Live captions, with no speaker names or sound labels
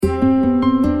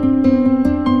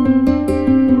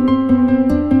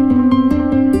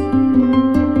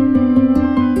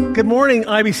morning,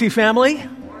 IBC family.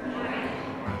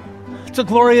 It's a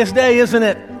glorious day, isn't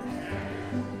it?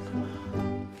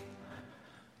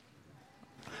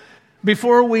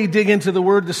 Before we dig into the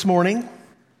Word this morning,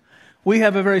 we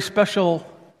have a very special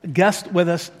guest with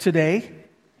us today.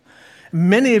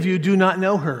 Many of you do not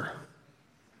know her,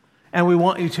 and we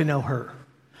want you to know her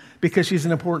because she's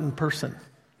an important person.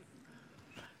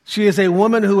 She is a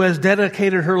woman who has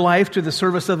dedicated her life to the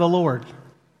service of the Lord.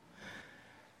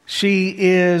 She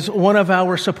is one of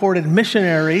our supported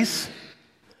missionaries,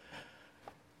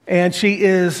 and she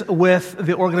is with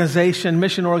the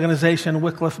mission organization,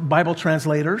 Wycliffe Bible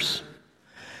Translators.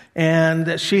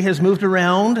 And she has moved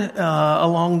around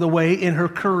along the way in her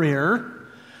career.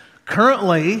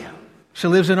 Currently, she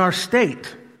lives in our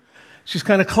state. She's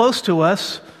kind of close to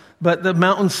us, but the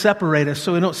mountains separate us,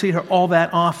 so we don't see her all that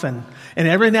often. And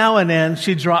every now and then,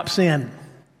 she drops in.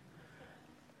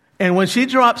 And when she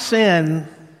drops in,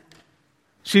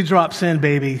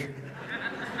 baby.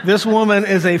 This woman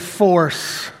is a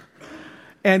force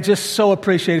and just so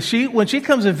appreciated. When she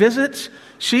comes and visits,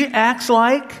 she acts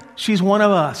like she's one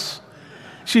of us.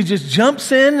 She just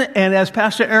jumps in, and as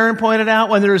Pastor Aaron pointed out,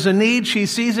 when there's a need, she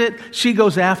sees it, she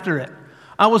goes after it.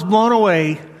 I was blown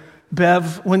away,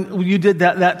 Bev, when you did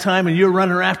that time, and you were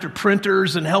running after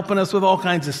printers and helping us with all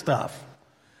kinds of stuff.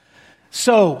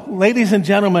 So, ladies and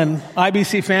gentlemen,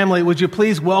 IBC family, would you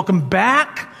please welcome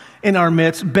back in our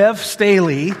midst, Bev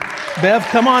Staley. Bev,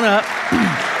 come on up.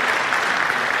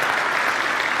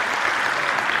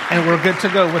 And we're good to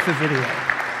go with the video.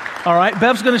 All right,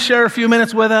 Bev's going to share a few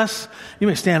minutes with us. You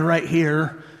may stand right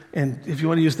here, and if you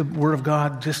want to use the Word of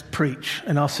God, just preach,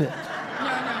 and I'll sit. No.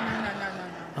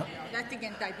 That's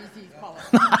against IBC's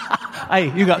policy.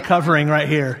 Hey, you got covering right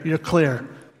here. You're clear.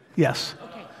 Yes.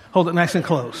 Okay. Hold it nice and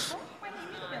close.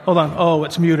 Hold on. Oh,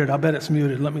 it's muted. I bet it's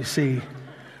muted. Let me see.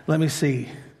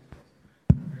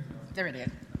 There it is.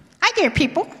 Hi there,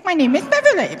 people. My name is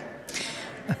Beverly.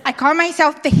 I call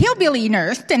myself the hillbilly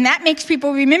nurse, and that makes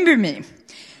people remember me.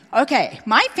 Okay,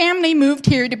 my family moved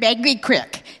here to Bagley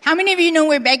Creek. How many of you know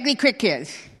where Bagley Creek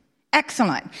is?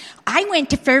 Excellent. I went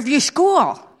to Fairview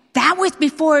School. That was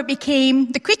before it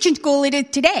became the Christian school it is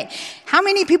today. How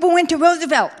many people went to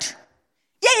Roosevelt?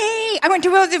 Yay! I went to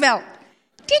Roosevelt.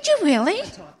 Did you really?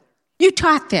 You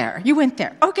taught there. You went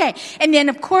there. Okay. And then,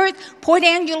 of course, Port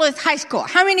Angeles High School.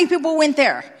 How many people went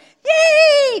there?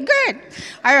 Yay! Good.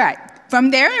 All right.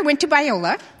 From there, I went to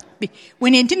Biola.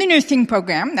 Went into the nursing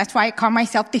program. That's why I call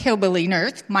myself the hillbilly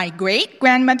nurse. My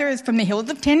great-grandmother is from the hills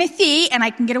of Tennessee, and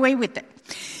I can get away with it.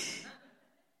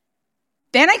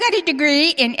 Then I got a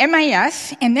degree in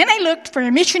MIS, and then I looked for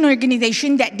a mission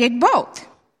organization that did both.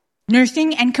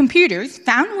 Nursing and computers,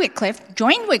 found Wycliffe,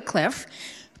 joined Wycliffe,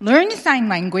 learned sign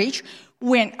language,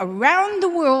 went around the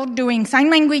world doing sign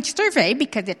language survey,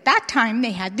 because at that time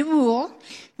they had the rule,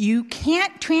 you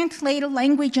can't translate a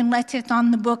language unless it's on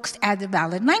the books as a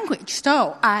valid language.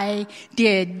 So I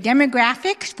did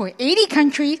demographics for 80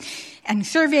 countries and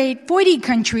surveyed 40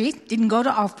 countries, didn't go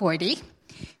to all 40.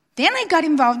 Then I got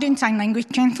involved in sign language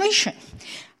translation.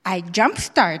 I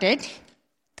jump-started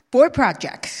 4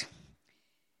 projects: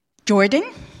 Jordan,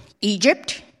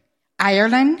 Egypt,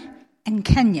 Ireland, and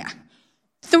Kenya.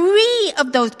 3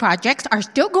 of those projects are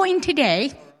still going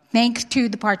today, thanks to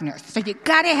the partners. So you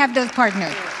got to have those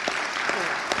partners.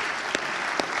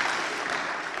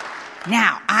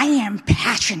 Now, I am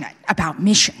passionate about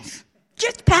missions.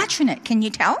 Just passionate, can you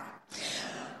tell?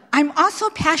 I'm also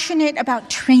passionate about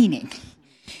training.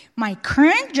 My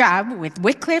current job with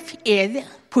Wycliffe is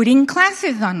putting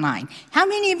classes online. How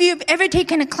many of you have ever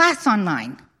taken a class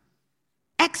online?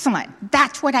 Excellent.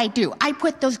 That's what I do. I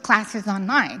put those classes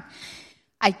online.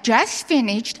 I just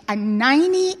finished a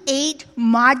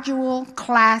 98-module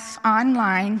class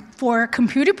online for a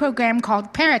computer program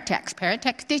called Paratext.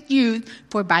 Paratext is used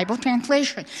for Bible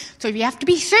translation. So if you have to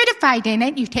be certified in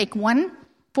it, you take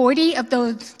 140 of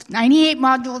those 98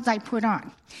 modules I put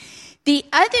on. The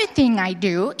other thing I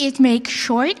do is make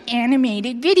short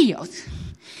animated videos.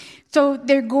 So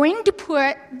they're going to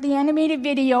put the animated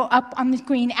video up on the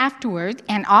screen afterwards,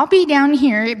 and I'll be down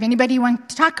here if anybody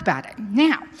wants to talk about it.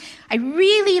 Now, I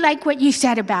really like what you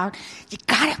said about you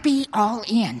gotta be all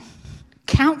in.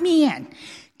 Count me in.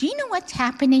 Do you know what's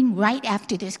happening right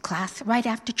after this class, right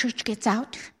after church gets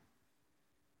out?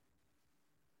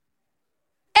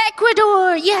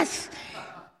 Ecuador, yes.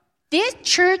 This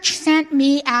church sent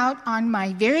me out on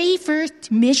my very first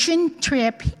mission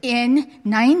trip in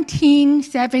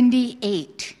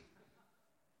 1978.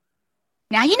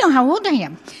 Now you know how old I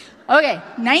am. Okay,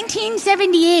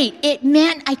 1978, it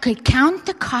meant I could count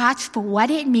the cost for what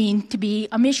it means to be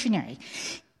a missionary.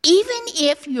 Even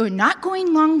if you're not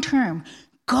going long term,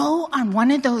 go on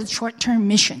one of those short-term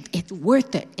missions. It's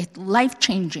worth it. It's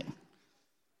life-changing.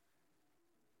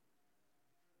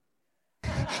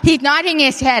 He's nodding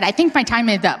his head. I think my time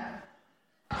is up.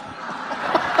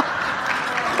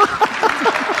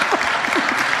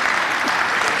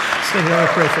 Stay here, I'll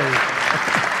pray for you.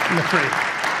 I'm going to pray.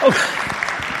 Oh,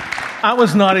 I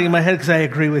was nodding in my head because I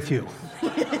agree with you.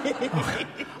 Oh,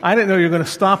 I didn't know you were going to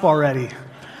stop already.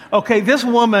 Okay, this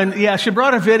woman, she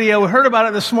brought a video. We heard about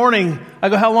it this morning. I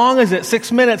go, how long is it?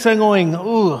 6 minutes. I'm going,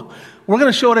 ooh. We're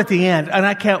going to show it at the end, and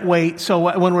I can't wait.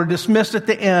 So when we're dismissed at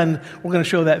the end, we're going to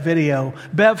show that video.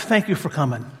 Bev, thank you for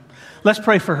coming. Let's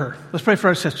pray for her. Let's pray for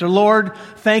our sister. Lord,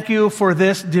 thank you for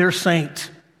this dear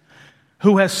saint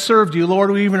who has served you.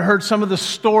 Lord, we even heard some of the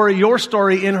story, your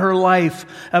story in her life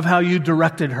of how you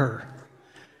directed her.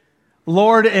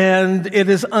 Lord, and it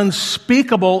is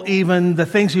unspeakable even the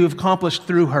things you have accomplished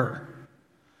through her.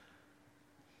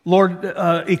 Lord,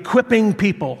 equipping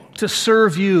people to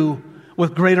serve you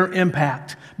with greater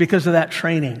impact because of that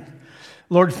training.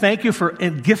 Lord, thank you for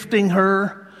gifting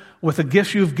her with the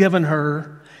gifts you've given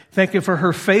her. Thank you for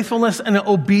her faithfulness and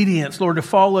obedience, Lord, to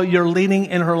follow your leading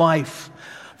in her life.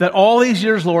 That all these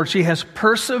years, Lord, she has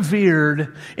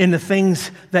persevered in the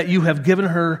things that you have given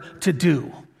her to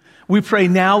do. We pray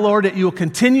now, Lord, that you will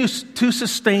continue to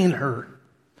sustain her.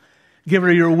 Give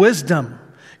her your wisdom.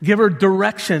 Give her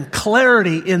direction,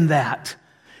 clarity in that.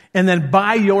 And then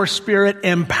by your Spirit,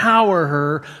 empower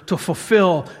her to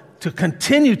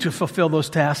continue to fulfill those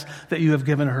tasks that you have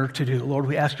given her to do. Lord,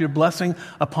 we ask your blessing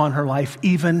upon her life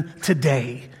even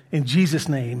today. In Jesus'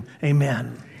 name,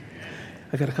 amen.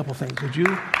 I got a couple things.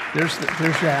 There's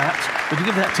that. Would you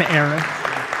give that to Aaron?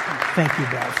 Thank you,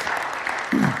 Beth.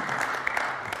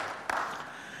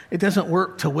 It doesn't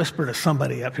work to whisper to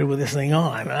somebody up here with this thing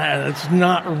on. That's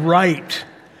not right.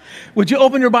 Would you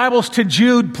open your Bibles to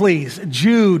Jude, please?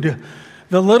 Jude,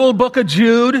 the little book of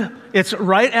Jude. It's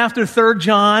right after 3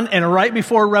 John and right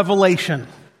before Revelation.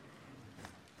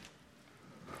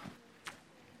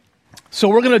 So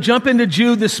we're going to jump into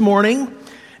Jude this morning,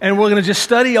 and we're going to just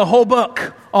study a whole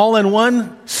book all in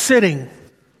one sitting.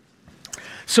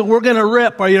 So we're going to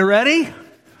rip. Are you ready?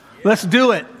 Let's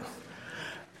do it.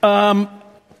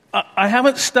 I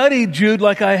haven't studied Jude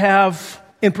like I have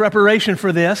in preparation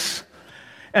for this.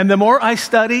 And the more I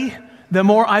study, the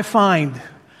more I find.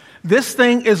 This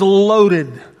thing is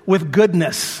loaded with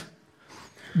goodness.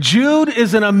 Jude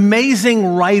is an amazing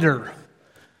writer.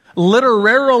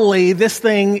 Literarily, this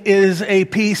thing is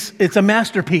it's a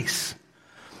masterpiece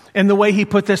in the way he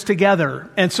put this together.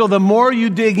 And so the more you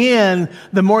dig in,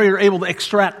 the more you're able to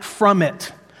extract from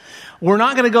it. We're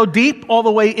not going to go deep all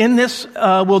the way in this.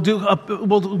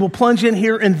 We'll plunge in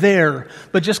here and there,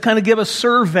 but just kind of give a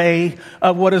survey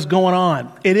of what is going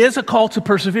on. It is a call to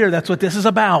persevere. That's what this is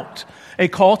about. A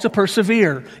call to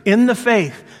persevere in the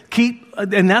faith.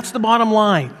 And that's the bottom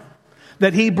line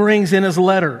that he brings in his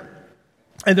letter.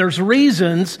 And there's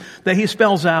reasons that he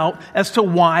spells out as to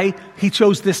why he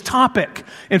chose this topic.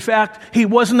 In fact, he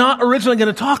was not originally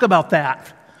going to talk about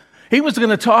that. He was going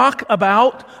to talk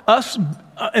about us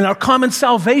and our common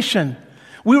salvation.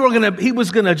 He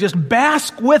was going to just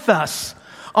bask with us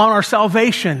on our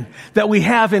salvation that we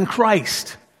have in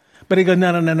Christ. But he goes,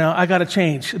 no, I got to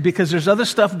change because there's other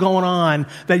stuff going on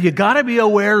that you got to be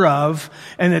aware of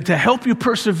and to help you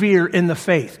persevere in the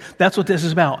faith. That's what this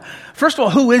is about. First of all,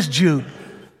 who is Jude?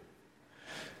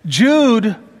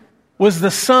 Jude was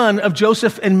the son of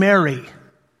Joseph and Mary.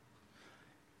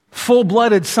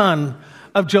 Full-blooded son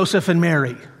of Joseph and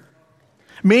Mary.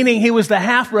 Meaning he was the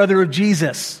half-brother of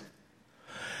Jesus.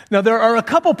 Now, there are a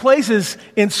couple places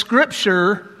in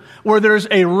Scripture where there's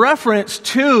a reference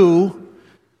to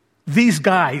these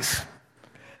guys,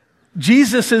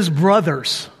 Jesus'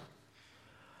 brothers.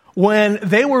 When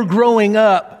they were growing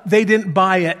up, they didn't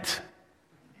buy it.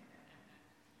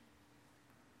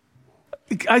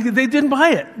 They didn't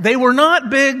buy it. They were not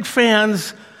big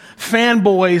fanboys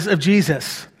of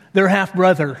Jesus, their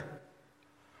half-brother.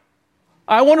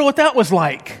 I wonder what that was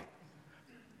like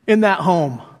in that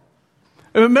home.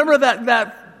 Remember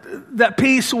that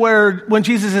piece where when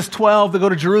Jesus is 12, they go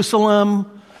to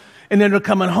Jerusalem, and then they're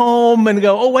coming home and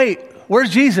go, oh, wait, where's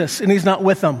Jesus? And he's not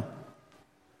with them.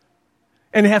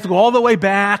 And they have to go all the way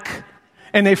back,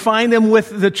 and they find him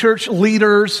with the church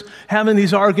leaders having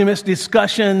these arguments,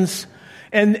 discussions,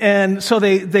 and so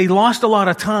they lost a lot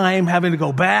of time having to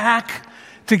go back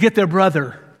to get their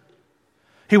brother.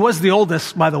 He was the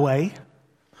oldest, by the way.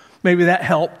 Maybe that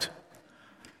helped.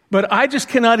 But I just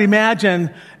cannot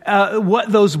imagine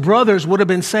what those brothers would have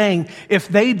been saying if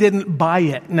they didn't buy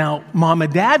it. Now, mom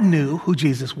and dad knew who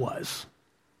Jesus was,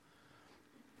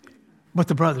 but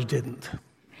the brothers didn't.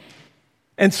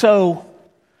 And so,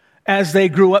 as they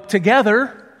grew up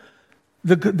together,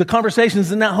 the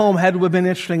conversations in that home had to have been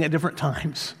interesting at different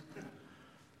times.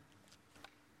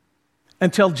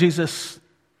 Until Jesus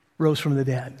rose from the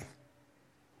dead.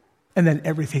 And then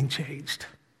everything changed.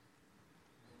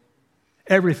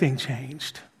 Everything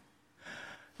changed.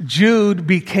 Jude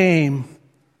became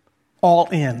all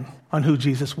in on who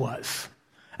Jesus was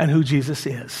and who Jesus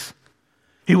is.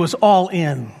 He was all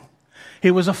in.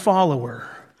 He was a follower.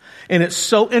 And it's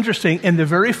so interesting. In the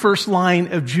very first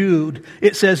line of Jude,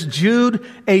 it says, Jude,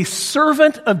 a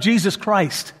servant of Jesus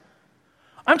Christ.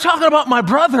 I'm talking about my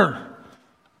brother.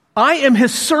 I am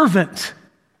his servant.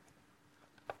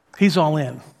 He's all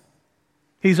in.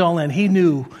 He's all in. He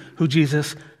knew who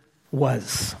Jesus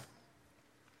was.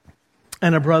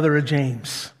 And a brother of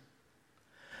James.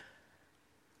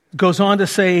 Goes on to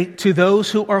say, to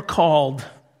those who are called,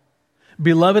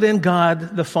 beloved in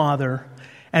God the Father,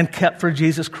 and kept for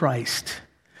Jesus Christ,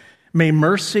 may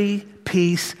mercy,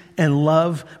 peace, and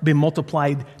love be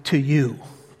multiplied to you.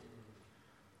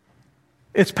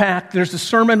 It's packed. There's a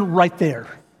sermon right there.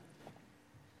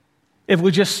 If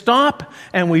we just stop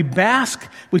and we bask,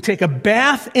 we take a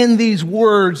bath in these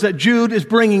words that Jude is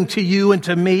bringing to you and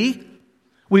to me,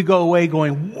 we go away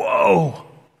going, whoa.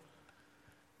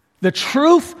 The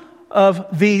truth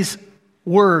of these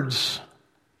words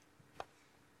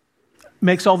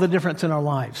makes all the difference in our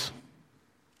lives.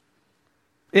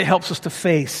 It helps us to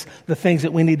face the things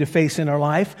that we need to face in our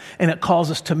life, and it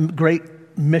calls us to great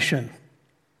mission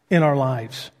in our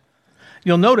lives.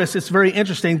 You'll notice it's very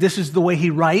interesting. This is the way he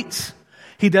writes.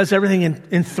 He does everything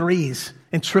in threes,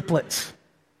 in triplets.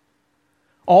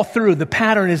 All through, the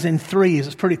pattern is in threes.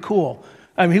 It's pretty cool.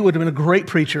 I mean, he would have been a great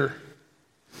preacher.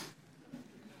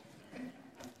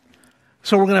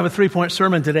 So we're going to have a 3-point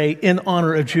sermon today in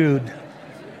honor of Jude.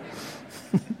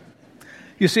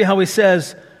 You see how he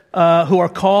says, who are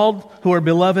called, who are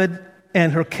beloved,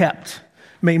 and who are kept.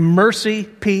 May mercy,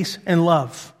 peace, and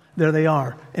love. There they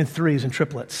are, in threes and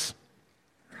triplets.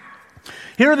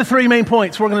 Here are the 3 main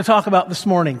points we're going to talk about this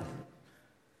morning.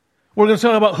 We're going to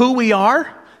talk about who we are,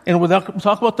 and we'll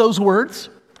talk about those words.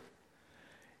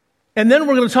 And then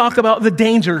we're going to talk about the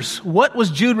dangers. What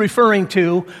was Jude referring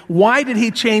to? Why did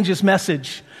he change his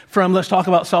message from let's talk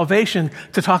about salvation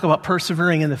to talk about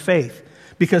persevering in the faith?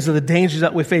 Because of the dangers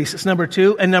that we face. It's number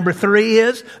 2. And number 3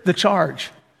 is the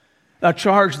charge.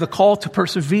 The call to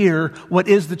persevere. What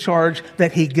is the charge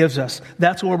that he gives us?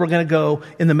 That's where we're going to go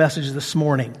in the message this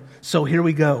morning. So here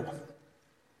we go.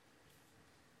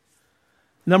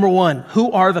 Number 1,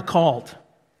 who are the called?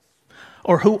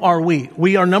 Or who are we?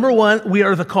 We are, number 1, we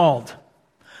are the called.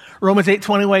 Romans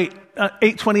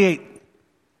 8:28.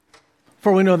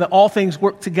 For we know that all things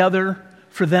work together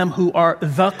for them who are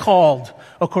the called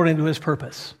according to his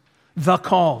purpose. The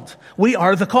called. We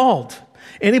are the called.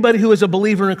 Anybody who is a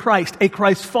believer in Christ, a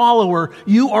Christ follower,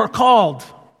 you are called.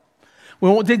 We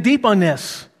won't dig deep on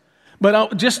this.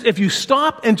 But if you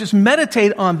stop and just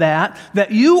meditate on that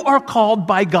you are called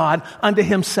by God unto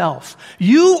himself.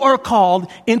 You are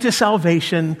called into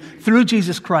salvation through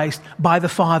Jesus Christ by the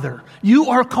Father. You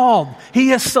are called. He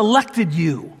has selected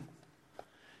you.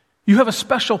 You have a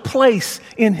special place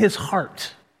in his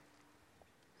heart.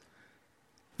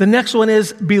 The next one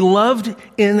is beloved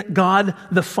in God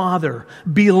the Father.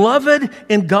 Beloved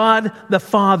in God the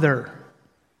Father.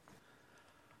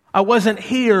 I wasn't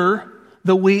here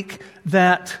the week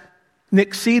that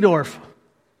Nick Seedorf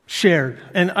shared.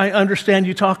 And I understand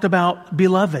you talked about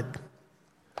beloved.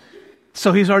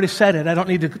 So he's already said it. I don't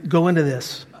need to go into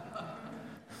this.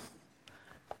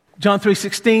 John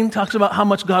 3:16 talks about how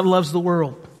much God loves the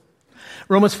world.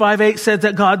 Romans 5:8 says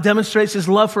that God demonstrates his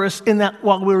love for us in that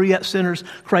while we were yet sinners,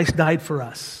 Christ died for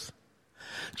us.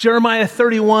 Jeremiah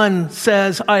 31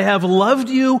 says, I have loved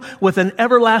you with an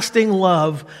everlasting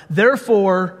love.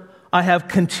 Therefore, I have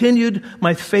continued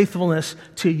my faithfulness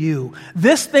to you.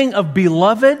 This thing of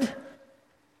beloved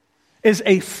is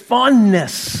a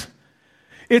fondness.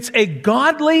 It's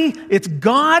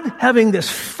God having this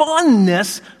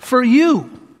fondness for you.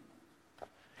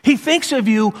 He thinks of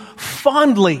you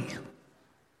fondly.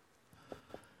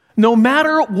 No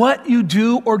matter what you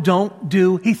do or don't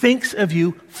do, he thinks of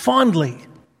you fondly.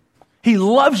 He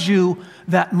loves you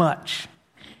that much.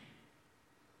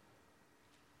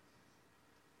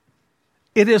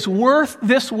 It is worth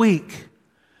this week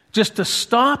just to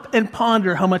stop and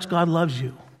ponder how much God loves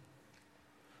you.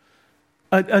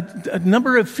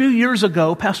 A few years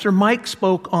ago, Pastor Mike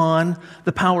spoke on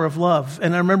the power of love.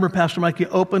 And I remember, Pastor Mike, you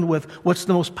opened with what's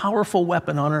the most powerful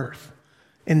weapon on earth?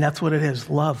 And that's what it is,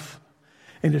 love.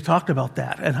 And you talked about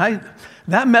that. And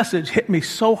that message hit me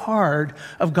so hard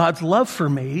of God's love for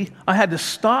me, I had to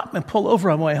stop and pull over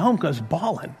on my way home because I was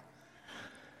bawling.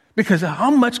 Because of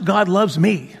how much God loves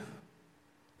me.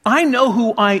 I know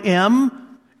who I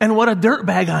am and what a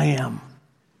dirtbag I am.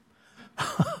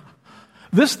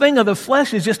 This thing of the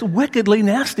flesh is just wickedly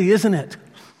nasty, isn't it?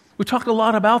 We talked a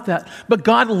lot about that. But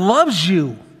God loves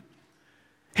you.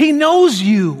 He knows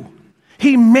you.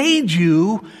 He made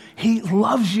you. He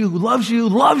loves you, loves you,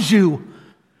 loves you.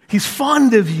 He's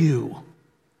fond of you.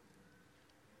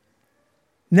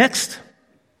 Next,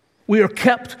 we are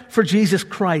kept for Jesus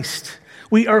Christ.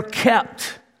 We are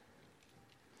kept.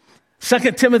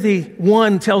 2 Timothy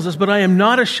 1 tells us, "But I am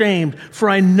not ashamed, for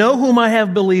I know whom I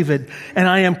have believed, and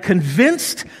I am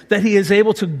convinced that he is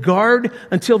able to guard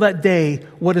until that day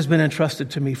what has been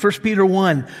entrusted to me." 1 Peter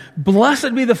 1,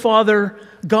 "Blessed be the Father,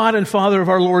 God and Father of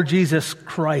our Lord Jesus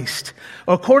Christ.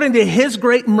 According to his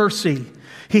great mercy,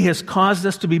 he has caused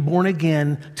us to be born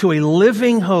again to a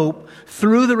living hope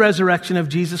through the resurrection of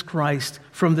Jesus Christ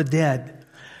from the dead,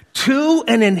 to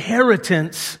an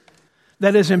inheritance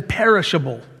that is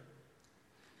imperishable,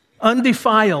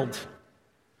 undefiled,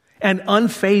 and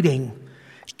unfading,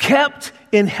 kept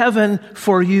in heaven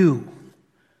for you,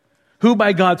 who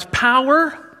by God's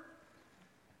power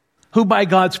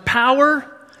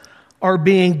are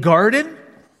being guarded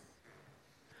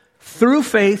through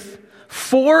faith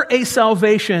for a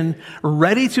salvation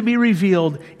ready to be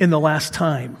revealed in the last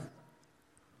time."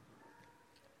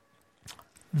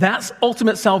 That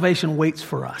ultimate salvation waits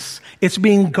for us. It's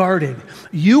being guarded.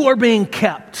 You are being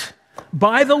kept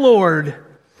by the Lord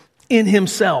in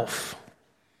himself.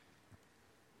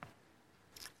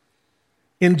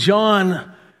 In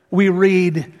John, we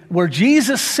read where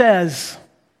Jesus says,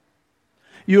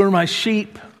 "You are my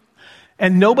sheep,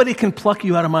 and nobody can pluck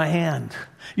you out of my hand.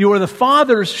 You are the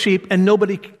Father's sheep, and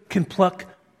nobody can pluck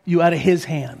you out of his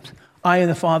hand. I and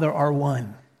the Father are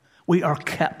one." We are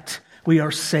kept. We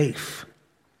are safe.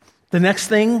 The next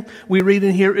thing we read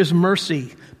in here is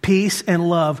mercy, peace, and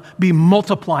love be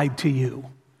multiplied to you.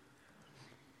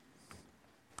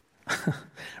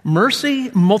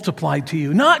 Mercy multiplied to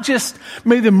you. Not just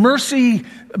may the mercy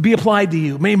be applied to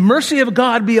you. May mercy of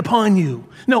God be upon you.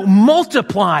 No,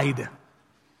 multiplied.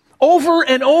 Over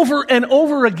and over and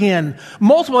over again.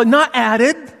 Multiplied, not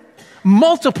added.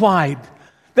 Multiplied.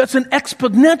 That's an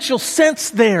exponential sense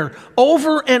there.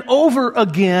 Over and over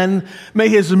again, may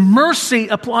his mercy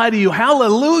apply to you.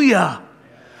 Hallelujah.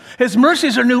 His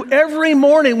mercies are new every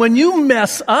morning. When you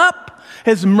mess up,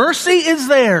 his mercy is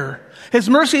there. His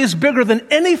mercy is bigger than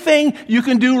anything you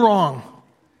can do wrong.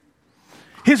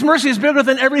 His mercy is bigger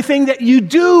than everything that you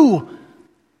do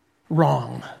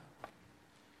wrong.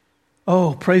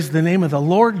 Oh, praise the name of the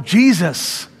Lord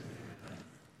Jesus.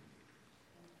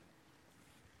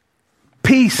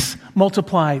 Peace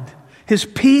multiplied. His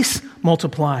peace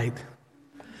multiplied.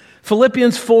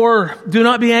 Philippians 4, "Do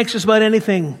not be anxious about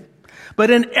anything, but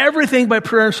in everything by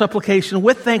prayer and supplication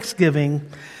with thanksgiving,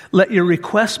 let your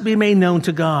requests be made known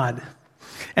to God.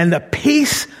 And the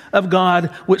peace of God,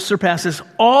 which surpasses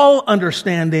all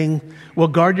understanding, will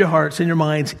guard your hearts and your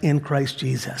minds in Christ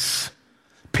Jesus."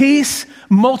 Peace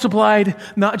multiplied,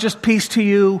 not just peace to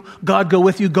you. God go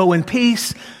with you, go in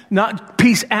peace. Not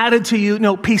peace added to you,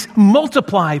 no, peace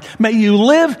multiplied. May you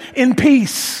live in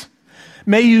peace.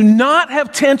 May you not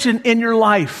have tension in your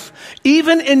life,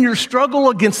 even in your struggle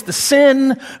against the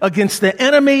sin, against the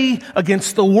enemy,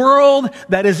 against the world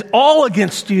that is all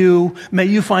against you. May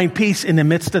you find peace in the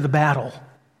midst of the battle,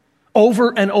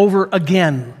 over and over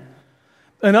again.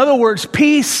 In other words,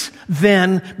 peace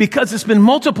then, because it's been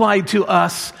multiplied to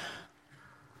us,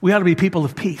 we ought to be people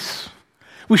of peace.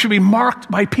 We should be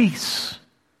marked by peace.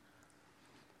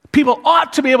 People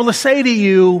ought to be able to say to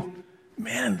you,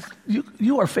 "Man,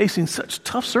 you are facing such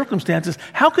tough circumstances.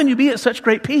 How can you be at such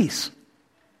great peace?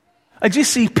 I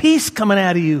just see peace coming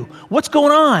out of you. What's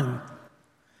going on?"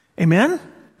 Amen?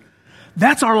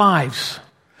 That's our lives.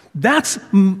 That's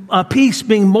peace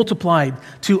being multiplied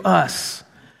to us.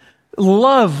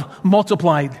 Love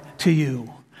multiplied to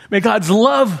you. May God's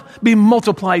love be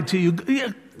multiplied to you.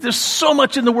 There's so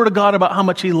much in the Word of God about how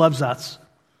much he loves us.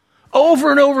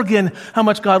 Over and over again, how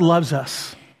much God loves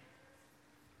us.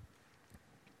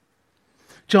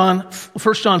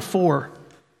 1 John 4.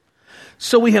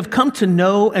 "So we have come to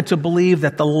know and to believe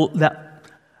that the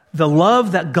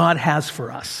love that God has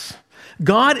for us.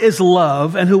 God is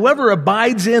love, and whoever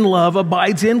abides in love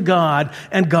abides in God,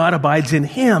 and God abides in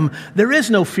him. There is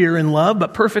no fear in love,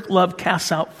 but perfect love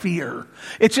casts out fear."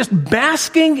 It's just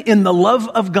basking in the love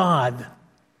of God.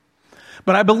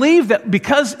 But I believe that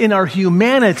because in our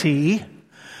humanity,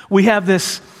 we have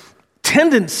this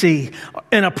tendency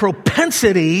and a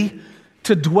propensity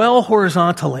to dwell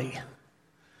horizontally.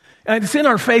 And it's in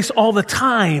our face all the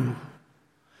time.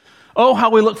 Oh, how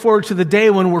we look forward to the day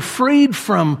when we're freed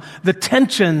from the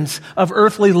tensions of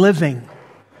earthly living.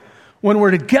 When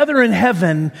we're together in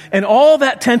heaven and all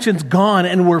that tension's gone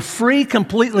and we're free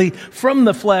completely from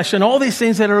the flesh and all these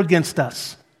things that are against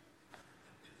us.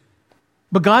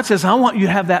 But God says, I want you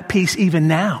to have that peace even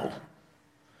now.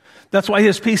 That's why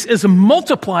his peace is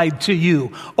multiplied to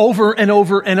you over and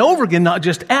over and over again, not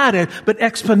just added, but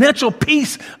exponential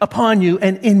peace upon you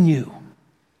and in you.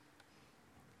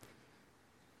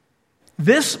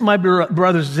 This, my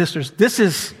brothers and sisters, this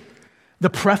is the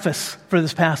preface for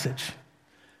this passage.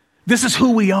 This is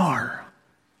who we are.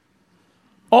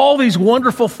 All these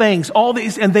wonderful things,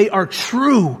 and they are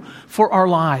true for our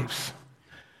lives.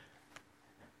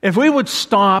 If we would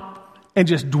stop and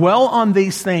just dwell on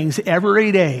these things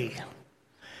every day,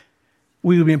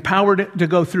 we would be empowered to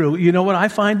go through. You know what I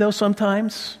find, though,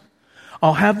 sometimes?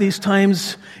 I'll have these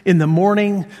times in the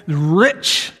morning,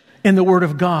 rich in the Word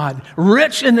of God,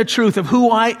 rich in the truth of who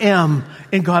I am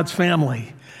in God's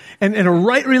family, and in a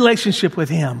right relationship with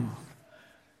Him.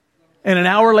 And an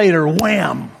hour later,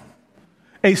 wham,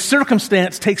 a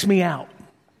circumstance takes me out.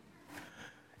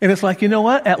 And it's like, you know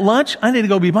what? At lunch, I need to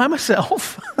go be by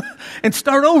myself and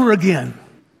start over again.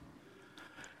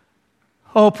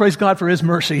 Oh, praise God for His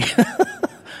mercy.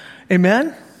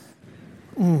 Amen?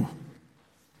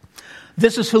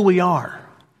 This is who we are.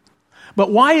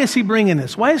 But why is he bringing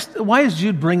this? Why is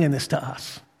Jude bringing this to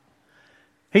us?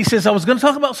 He says, I was going to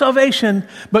talk about salvation,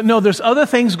 but no, there's other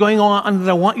things going on that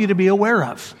I want you to be aware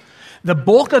of. The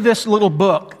bulk of this little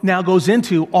book now goes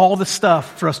into all the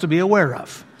stuff for us to be aware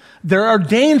of. There are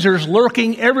dangers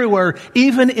lurking everywhere,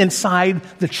 even inside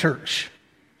the church.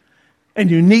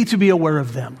 And you need to be aware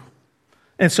of them.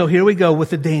 And so here we go with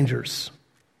the dangers.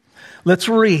 Let's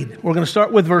read. We're going to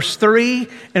start with verse 3,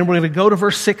 and we're going to go to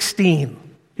verse 16.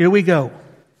 Here we go.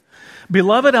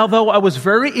 Beloved, although I was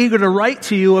very eager to write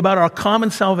to you about our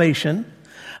common salvation,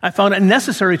 I found it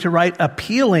necessary to write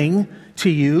appealing to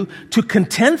you to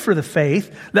contend for the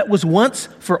faith that was once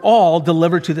for all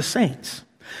delivered to the saints.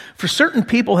 For certain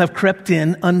people have crept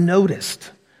in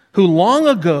unnoticed, who long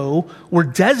ago were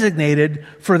designated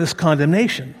for this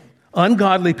condemnation.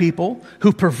 Ungodly people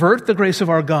who pervert the grace of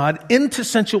our God into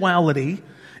sensuality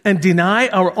and deny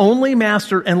our only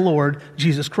Master and Lord,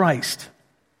 Jesus Christ.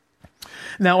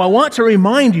 Now, I want to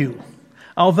remind you,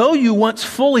 although you once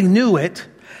fully knew it,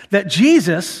 that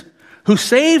Jesus, who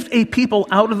saved a people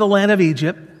out of the land of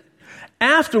Egypt,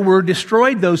 afterward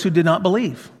destroyed those who did not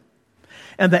believe.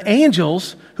 And the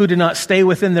angels who did not stay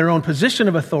within their own position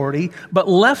of authority, but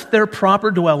left their proper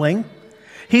dwelling,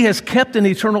 he has kept in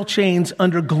eternal chains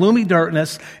under gloomy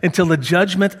darkness until the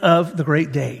judgment of the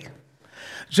great day.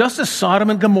 Just as Sodom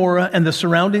and Gomorrah and the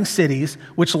surrounding cities,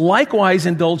 which likewise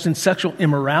indulged in sexual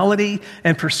immorality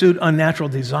and pursued unnatural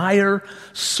desire,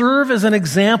 serve as an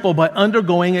example by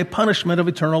undergoing a punishment of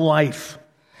eternal life.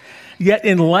 Yet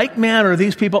in like manner,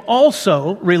 these people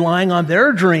also, relying on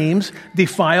their dreams,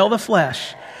 defile the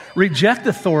flesh, reject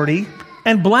authority,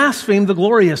 and blaspheme the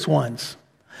glorious ones.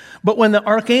 But when the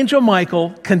archangel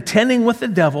Michael, contending with the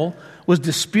devil, was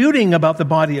disputing about the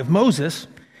body of Moses,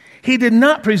 he did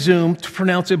not presume to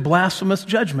pronounce a blasphemous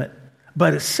judgment,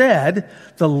 but it said,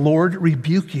 the Lord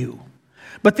rebuke you.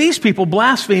 But these people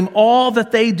blaspheme all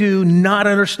that they do not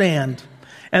understand,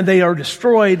 and they are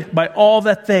destroyed by all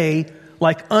that they,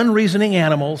 like unreasoning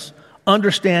animals,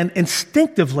 understand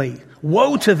instinctively.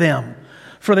 Woe to them,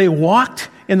 for they walked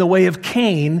in the way of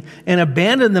Cain and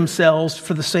abandoned themselves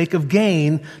for the sake of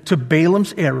gain to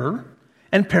Balaam's error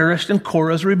and perished in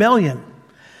Korah's rebellion.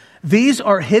 These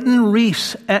are hidden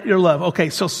reefs at your love. Okay,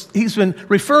 so he's been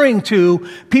referring to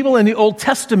people in the Old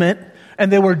Testament,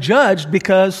 and they were judged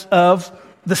because of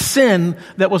the sin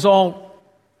that was all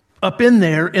up in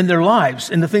there in their lives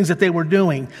and the things that they were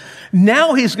doing.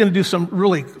 Now he's going to do some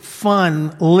really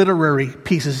fun literary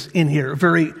pieces in here,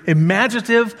 very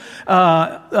imaginative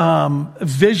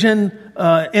vision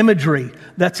imagery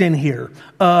that's in here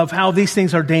of how these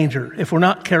things are danger if we're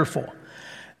not careful.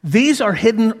 These are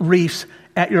hidden reefs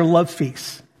at your love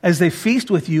feasts, as they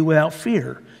feast with you without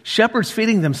fear. Shepherds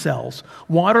feeding themselves,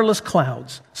 waterless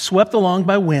clouds, swept along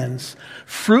by winds,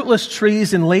 fruitless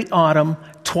trees in late autumn,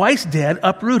 twice dead,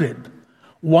 uprooted.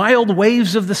 Wild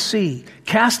waves of the sea,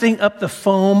 casting up the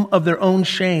foam of their own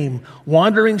shame,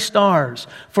 wandering stars,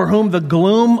 for whom the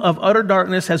gloom of utter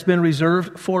darkness has been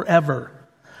reserved forever.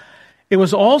 It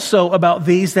was also about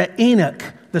these that Enoch,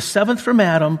 the seventh from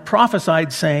Adam,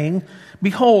 prophesied, saying,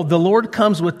 Behold, the Lord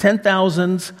comes with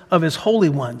 10,000s of his holy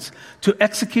ones to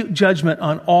execute judgment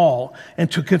on all and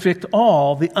to convict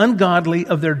all the ungodly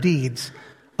of their deeds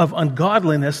of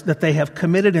ungodliness that they have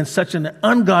committed in such an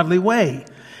ungodly way,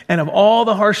 and of all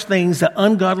the harsh things that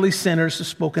ungodly sinners have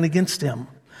spoken against him.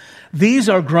 These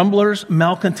are grumblers,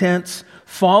 malcontents,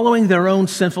 following their own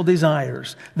sinful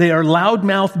desires. They are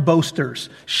loudmouth boasters,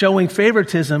 showing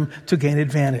favoritism to gain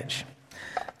advantage.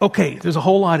 Okay, there's a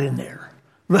whole lot in there.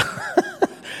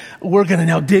 We're going to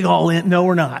now dig all in. No,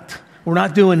 we're not. We're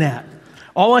not doing that.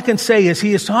 All I can say is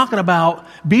he is talking about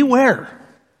beware.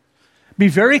 Be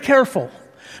very careful,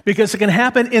 because it can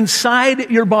happen inside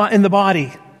in the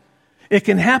body. It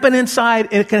can happen inside.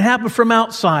 It can happen from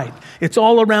outside. It's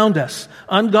all around us.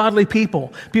 Ungodly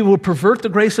people. People who pervert the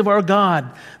grace of our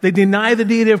God. They deny the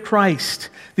deity of Christ.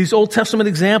 These Old Testament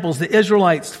examples, the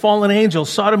Israelites, fallen angels,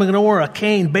 Sodom and Gomorrah,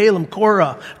 Cain, Balaam,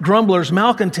 Korah, grumblers,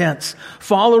 malcontents,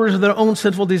 followers of their own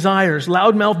sinful desires,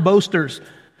 loudmouth boasters,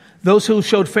 those who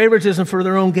showed favoritism for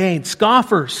their own gain,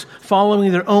 scoffers,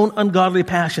 following their own ungodly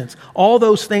passions. All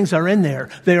those things are in there.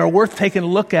 They are worth taking a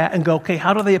look at and go, okay,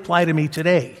 how do they apply to me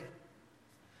today?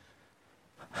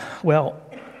 Well,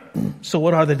 so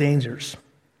what are the dangers?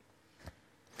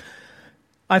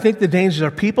 I think the dangers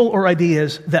are people or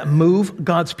ideas that move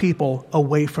God's people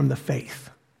away from the faith.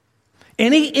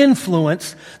 Any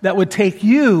influence that would take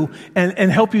you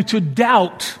and help you to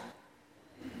doubt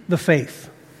the faith.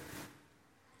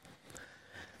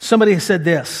 Somebody has said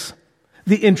this: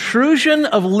 the intrusion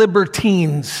of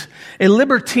libertines. A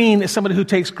libertine is somebody who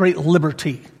takes great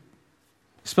liberty,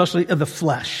 especially of the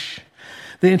flesh.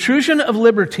 The intrusion of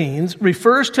libertines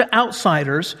refers to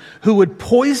outsiders who would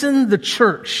poison the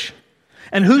church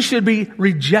and who should be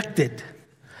rejected.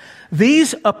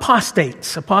 These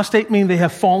apostates mean they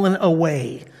have fallen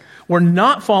away, were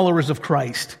not followers of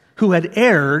Christ, who had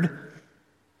erred.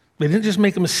 They didn't just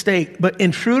make a mistake, but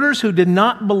intruders who did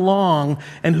not belong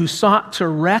and who sought to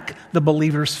wreck the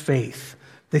believer's faith.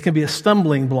 They can be a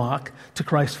stumbling block to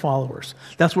Christ's followers.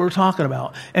 That's what we're talking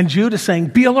about. And Jude is saying,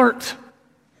 be alert.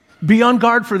 Be on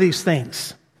guard for these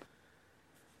things.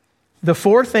 The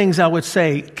four things I would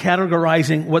say,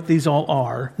 categorizing what these all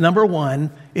are. Number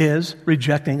one is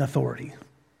rejecting authority.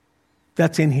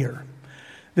 That's in here.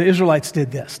 The Israelites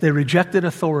did this. They rejected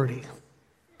authority.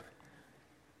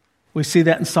 We see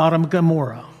that in Sodom and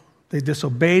Gomorrah. They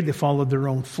disobeyed, they followed their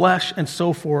own flesh, and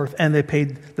so forth, and they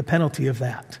paid the penalty of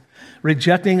that.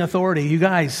 Rejecting authority. You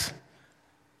guys,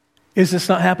 is this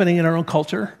not happening in our own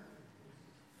culture?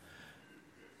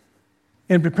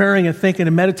 In preparing and thinking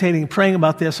and meditating and praying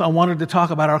about this, I wanted to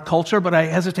talk about our culture, but I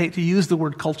hesitate to use the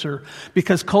word culture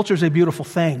because culture is a beautiful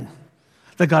thing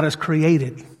that God has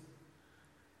created.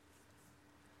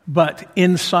 But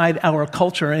inside our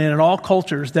culture, and in all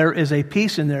cultures, there is a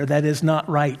piece in there that is not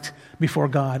right before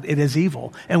God. It is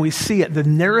evil. And we see it. The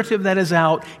narrative that is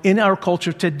out in our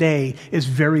culture today is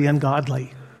very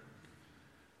ungodly.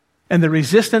 And the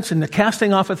resistance and the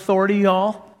casting off authority,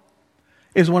 y'all,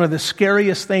 is one of the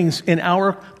scariest things in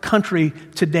our country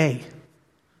today.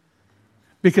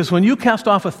 Because when you cast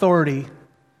off authority,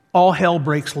 all hell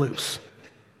breaks loose.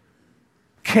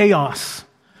 Chaos.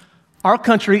 Our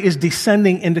country is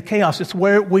descending into chaos. It's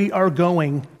where we are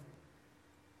going.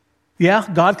 Yeah,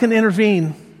 God can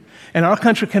intervene, and our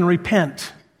country can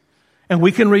repent, and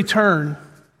we can return.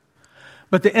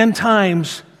 But the end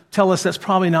times tell us that's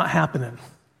probably not happening.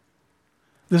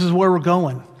 This is where we're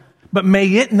going. But may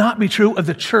it not be true of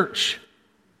the church.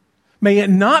 May it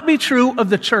not be true of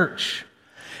the church.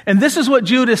 And this is what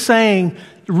Jude is saying.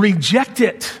 Reject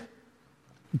it.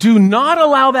 Do not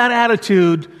allow that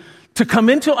attitude to come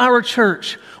into our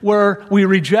church where we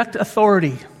reject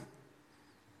authority.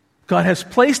 God has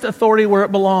placed authority where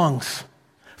it belongs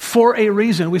for a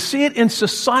reason. We see it in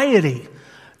society,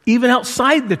 even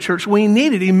outside the church. We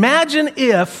need it. Imagine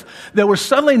if there were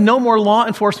suddenly no more law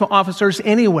enforcement officers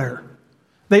anywhere.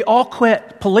 They all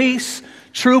quit. Police,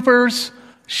 troopers,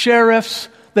 sheriffs,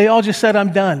 they all just said,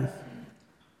 I'm done.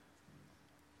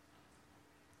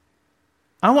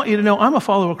 I want you to know I'm a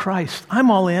follower of Christ.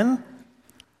 I'm all in.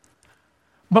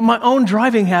 But my own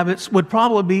driving habits would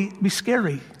probably be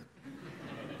scary.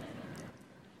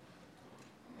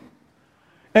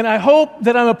 And I hope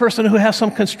that I'm a person who has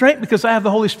some constraint because I have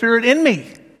the Holy Spirit in me.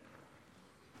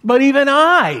 But even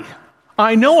I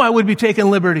know I would be taking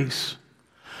liberties.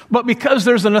 But because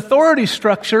there's an authority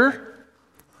structure,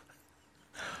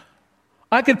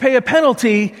 I could pay a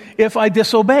penalty if I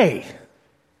disobey.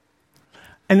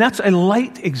 And that's a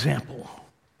light example.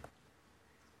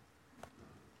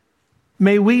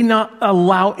 May we not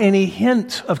allow any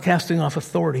hint of casting off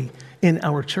authority in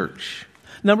our church.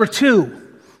 Number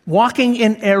two, walking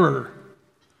in error.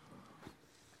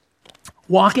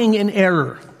 Walking in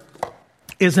error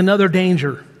is another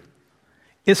danger.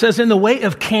 It says in the way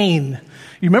of Cain.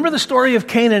 You remember the story of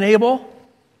Cain and Abel?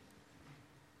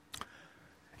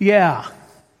 Yeah.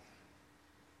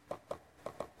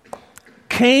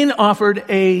 Cain offered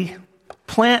a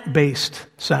plant-based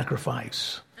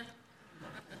sacrifice.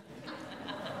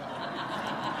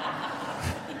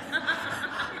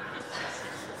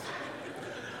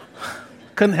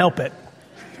 Couldn't help it.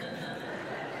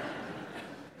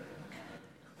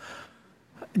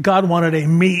 God wanted a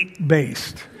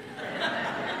meat-based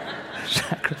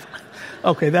sacrifice.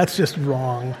 Okay, that's just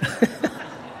wrong.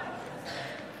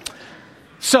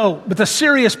 But the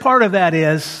serious part of that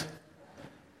is,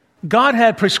 God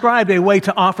had prescribed a way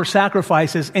to offer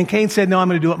sacrifices, and Cain said, no, I'm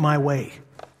going to do it my way.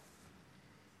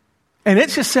 And it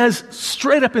just says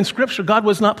straight up in Scripture, God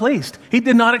was not pleased. He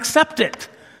did not accept it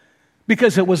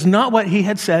because it was not what he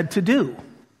had said to do.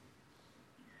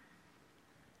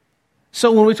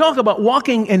 So when we talk about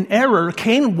walking in error,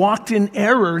 Cain walked in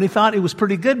error, and he thought it was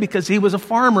pretty good because he was a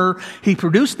farmer. He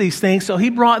produced these things, so he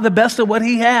brought the best of what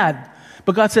he had.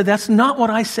 But God said, that's not what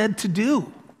I said to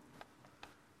do.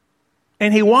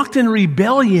 And he walked in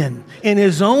rebellion in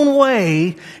his own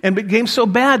way and became so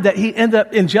bad that he ended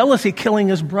up in jealousy killing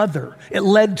his brother. It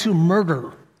led to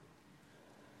murder.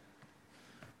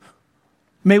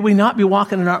 May we not be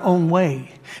walking in our own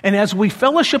way. And as we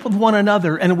fellowship with one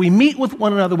another and we meet with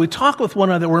one another, we talk with one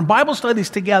another, we're in Bible studies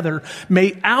together,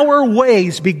 may our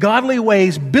ways be godly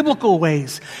ways, biblical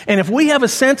ways. And if we have a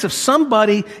sense of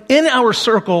somebody in our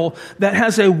circle that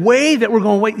has a way that we're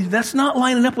going, wait, that's not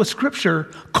lining up with Scripture,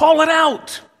 call it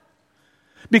out.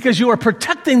 Because you are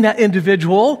protecting that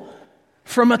individual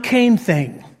from a Cain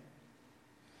thing.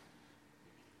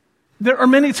 There are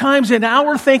many times in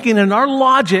our thinking and our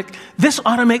logic, this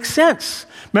ought to make sense.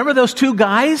 Remember those two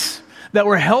guys that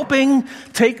were helping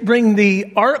bring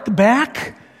the ark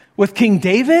back with King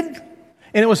David?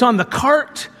 And it was on the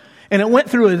cart, and it went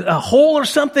through a hole or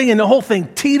something, and the whole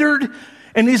thing teetered,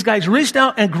 and these guys reached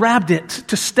out and grabbed it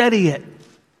to steady it.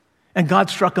 And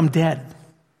God struck them dead.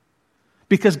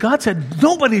 Because God said,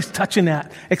 nobody's touching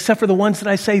that except for the ones that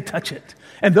I say touch it.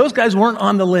 And those guys weren't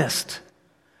on the list.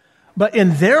 But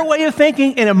in their way of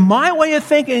thinking and in my way of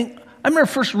thinking, I remember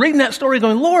first reading that story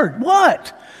going, Lord,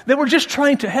 what? They were just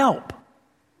trying to help.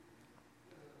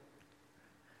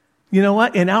 You know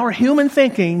what? In our human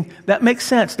thinking, that makes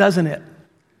sense, doesn't it?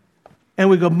 And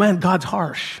we go, man, God's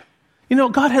harsh. You know,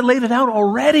 God had laid it out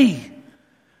already.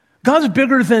 God's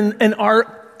bigger than an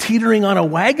ark teetering on a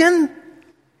wagon.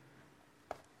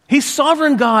 He's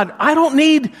sovereign God. I don't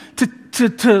need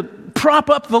to prop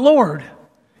up the Lord.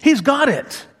 He's got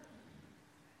it.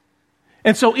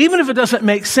 And so even if it doesn't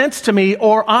make sense to me,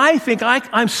 or I think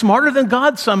I'm smarter than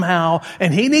God somehow,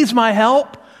 and he needs my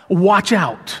help, watch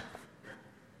out.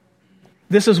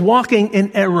 This is walking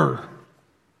in error.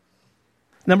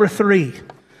 Number 3,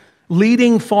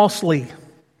 leading falsely.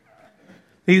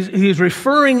 He's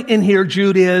referring in here,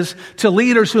 Jude is, to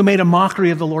leaders who made a mockery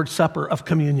of the Lord's Supper, of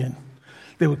communion.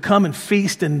 They would come and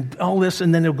feast and all this,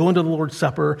 and then they would go into the Lord's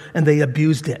Supper, and they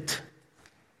abused it.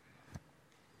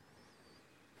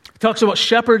 Talks about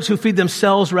shepherds who feed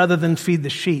themselves rather than feed the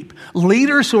sheep.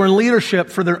 Leaders who are in leadership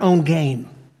for their own gain.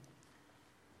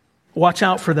 Watch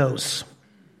out for those.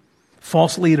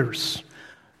 False leaders.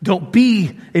 Don't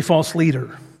be a false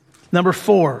leader. Number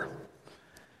 4,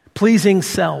 pleasing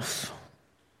self.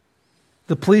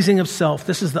 The pleasing of self.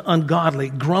 This is the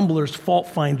ungodly, grumblers, fault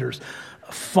finders.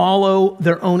 Follow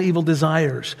their own evil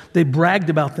desires. They bragged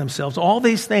about themselves. All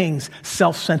these things,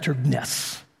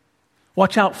 self-centeredness.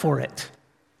 Watch out for it.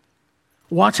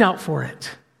 Watch out for it.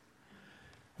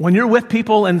 When you're with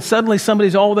people and suddenly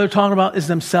somebody's all they're talking about is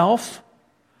themselves,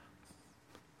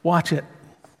 watch it.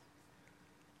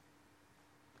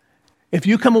 If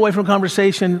you come away from a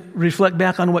conversation, reflect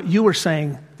back on what you were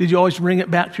saying. Did you always bring it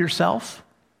back to yourself?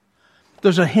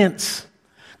 Those are hints,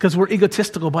 because we're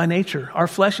egotistical by nature. Our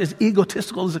flesh is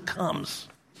egotistical as it comes.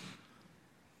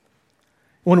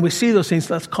 When we see those things,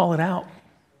 let's call it out.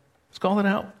 Let's call it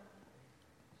out.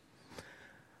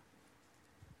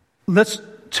 Let's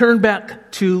turn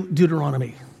back to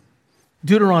Deuteronomy.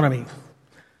 Deuteronomy,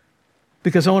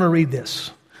 because I want to read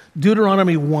this.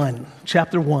 Deuteronomy 1,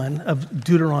 chapter 1 of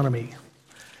Deuteronomy.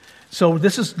 So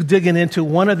this is digging into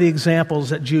one of the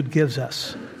examples that Jude gives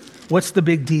us. What's the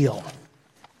big deal?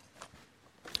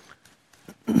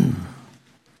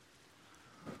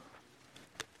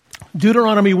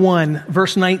 Deuteronomy 1,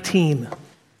 verse 19.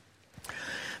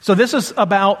 So this is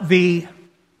about the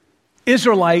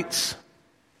Israelites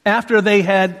after they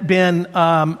had been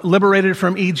liberated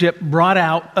from Egypt, brought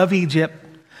out of Egypt,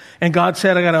 and God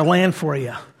said, I got a land for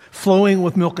you. flowing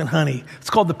with milk and honey. It's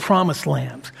called the Promised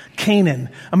Land, Canaan.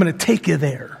 I'm going to take you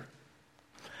there.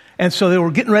 And so they were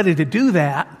getting ready to do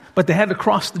that, but they had to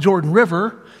cross the Jordan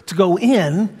River to go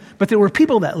in, but there were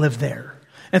people that lived there.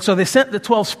 And so they sent the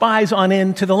 12 spies on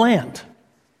into the land,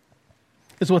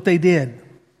 is what they did.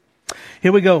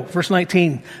 Here we go, verse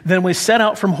 19. Then we set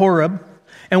out from Horeb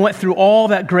and went through all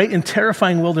that great and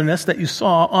terrifying wilderness that you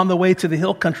saw on the way to the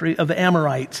hill country of the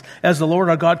Amorites, as the Lord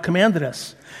our God commanded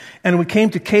us. And we came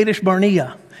to Kadesh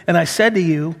Barnea. And I said to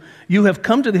you, you have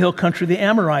come to the hill country of the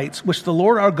Amorites, which the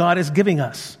Lord our God is giving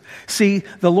us. See,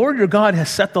 the Lord your God has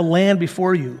set the land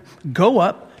before you. Go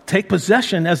up, take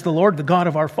possession as the Lord, the God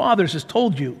of our fathers, has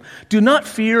told you. Do not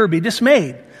fear or be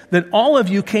dismayed. Then all of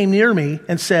you came near me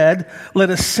and said, let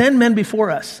us send men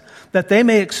before us, that they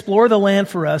may explore the land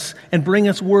for us and bring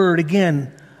us word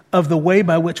again of the way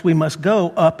by which we must go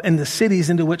up and the cities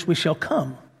into which we shall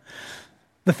come.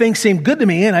 The thing seemed good to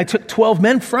me, and I took 12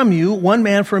 men from you, 1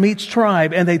 man from each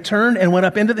tribe, and they turned and went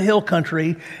up into the hill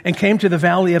country and came to the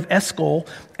valley of Eshcol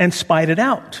and spied it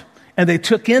out. And they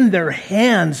took in their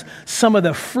hands some of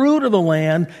the fruit of the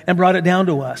land and brought it down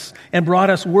to us, and brought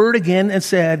us word again and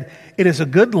said, it is a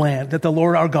good land that the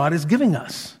Lord our God is giving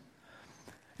us.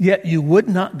 Yet you would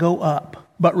not go up,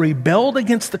 but rebelled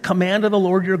against the command of the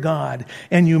Lord your God.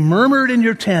 And you murmured in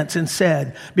your tents and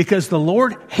said, because the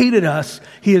Lord hated us,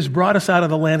 he has brought us out of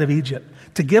the land of Egypt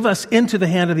to give us into the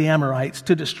hand of the Amorites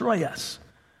to destroy us.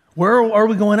 Where are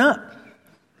we going up?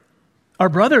 Our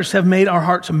brothers have made our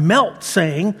hearts melt,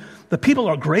 saying, the people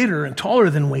are greater and taller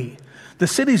than we. The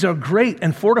cities are great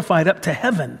and fortified up to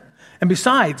heaven. And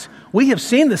besides, we have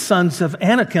seen the sons of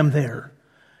Anakim there.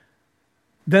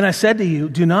 Then I said to you,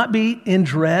 do not be in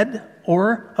dread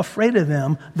or afraid of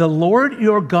them. The Lord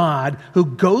your God, who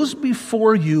goes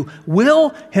before you,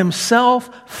 will himself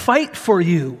fight for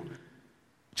you,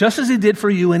 just as he did for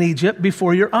you in Egypt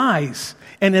before your eyes,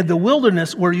 and in the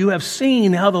wilderness where you have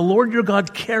seen how the Lord your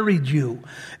God carried you,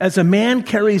 as a man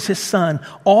carries his son,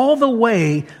 all the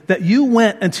way that you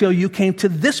went until you came to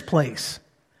this place.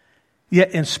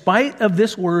 Yet in spite of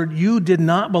this word, you did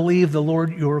not believe the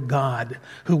Lord your God,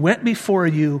 who went before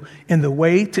you in the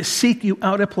way to seek you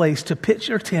out a place to pitch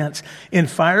your tents in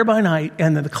fire by night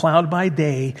and in the cloud by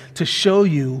day, to show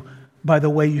you by the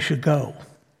way you should go.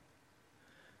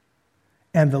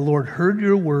 And the Lord heard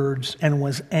your words and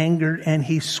was angered, and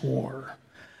he swore,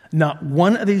 not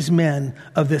one of these men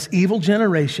of this evil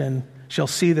generation shall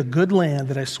see the good land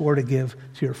that I swore to give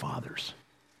to your fathers.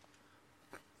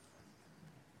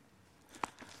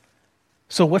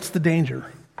 So what's the danger?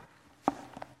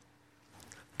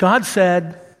 God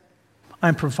said,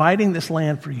 I'm providing this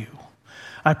land for you.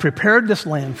 I prepared this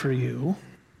land for you.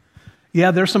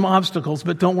 Yeah, there's some obstacles,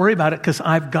 but don't worry about it because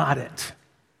I've got it.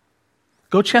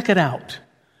 Go check it out.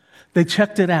 They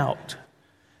checked it out.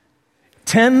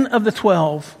 10 of the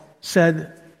 12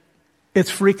 said, it's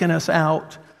freaking us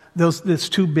out. It's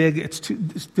too big.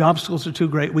 The obstacles are too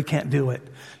great. We can't do it.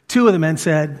 2 of the men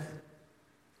said,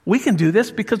 we can do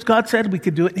this because God said we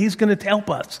could do it. And he's going to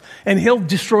help us and he'll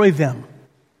destroy them.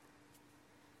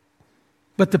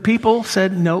 But the people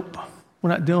said, nope,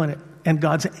 we're not doing it. And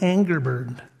God's anger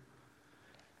burned.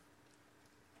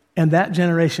 And that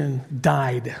generation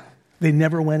died. They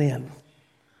never went in.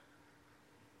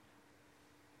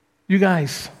 You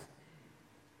guys,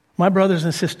 my brothers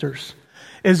and sisters,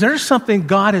 is there something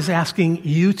God is asking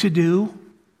you to do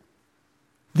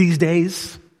these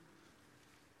days?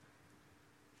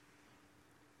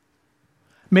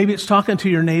 Maybe it's talking to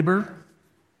your neighbor.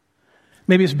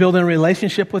 Maybe it's building a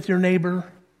relationship with your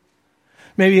neighbor.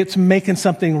 Maybe it's making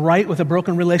something right with a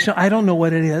broken relationship. I don't know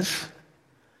what it is.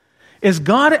 Is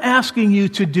God asking you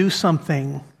to do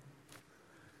something?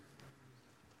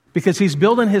 Because he's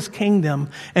building his kingdom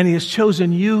and he has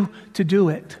chosen you to do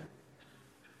it.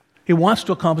 He wants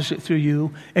to accomplish it through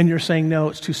you, and you're saying, no,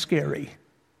 it's too scary.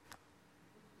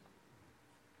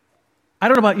 I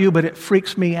don't know about you, but it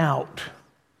freaks me out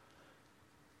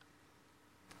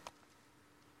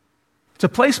to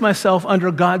place myself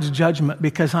under God's judgment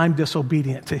because I'm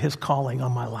disobedient to his calling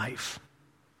on my life.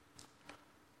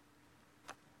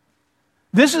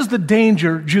 This is the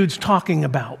danger Jude's talking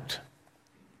about.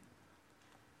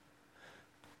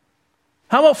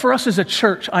 How about for us as a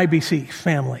church, IBC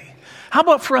family? How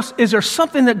about for us, is there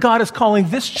something that God is calling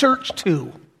this church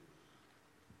to?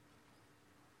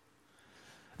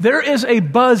 There is a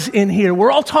buzz in here.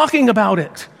 We're all talking about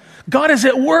it. God is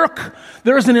at work.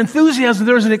 There is an enthusiasm.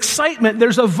 There is an excitement.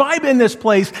 There's a vibe in this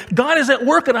place. God is at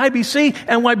work at IBC,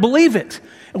 and I believe it.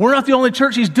 And we're not the only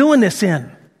church he's doing this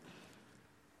in.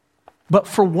 But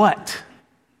for what?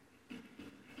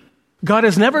 God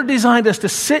has never designed us to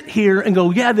sit here and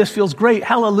go, yeah, this feels great.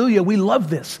 Hallelujah. We love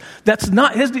this. That's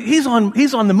not his. He's on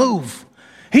the move.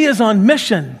 He is on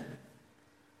mission.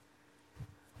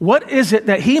 What is it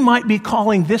that he might be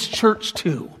calling this church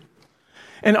to?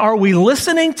 And are we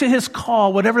listening to his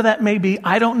call, whatever that may be?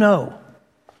 I don't know.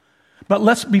 But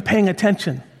let's be paying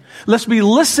attention. Let's be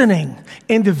listening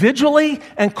individually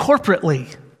and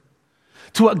corporately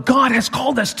to what God has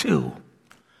called us to.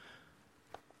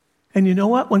 And you know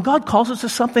what? When God calls us to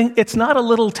something, it's not a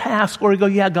little task where we go,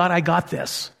 yeah, God, I got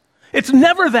this. It's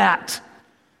never that.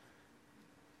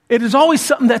 It is always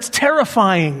something that's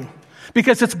terrifying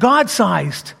because it's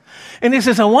God-sized. And he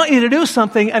says, I want you to do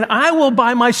something, and I will,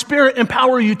 by my Spirit,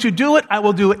 empower you to do it. I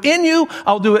will do it in you.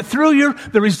 I'll do it through you.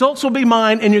 The results will be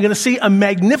mine, and you're going to see a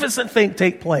magnificent thing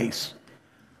take place.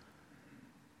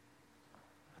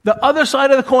 The other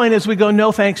side of the coin is we go,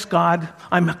 no, thanks, God.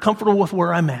 I'm comfortable with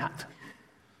where I'm at.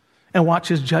 And watch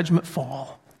his judgment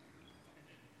fall.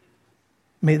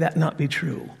 May that not be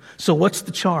true. So what's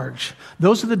the charge?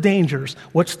 Those are the dangers.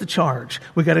 What's the charge?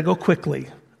 We got to go quickly.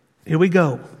 Here we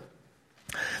go.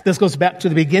 This goes back to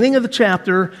the beginning of the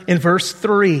chapter in verse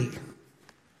 3.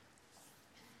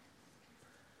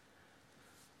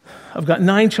 I've got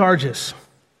 9 charges.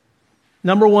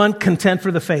 Number 1, contend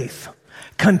for the faith.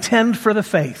 Contend for the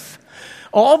faith.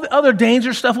 All the other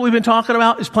danger stuff we've been talking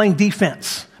about is playing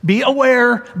defense. Be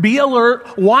aware, be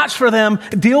alert, watch for them,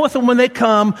 deal with them when they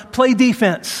come, play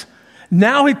defense.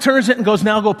 Now he turns it and goes,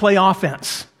 now go play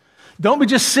offense. Don't be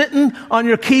just sitting on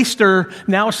your keister.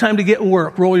 Now it's time to get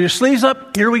work. Roll your sleeves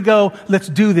up. Here we go. Let's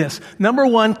do this. Number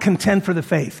 1, contend for the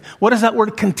faith. What does that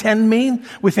word contend mean?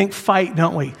 We think fight,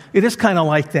 don't we? It is kind of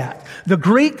like that. The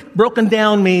Greek broken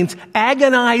down means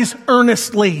agonize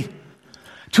earnestly.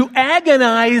 To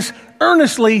agonize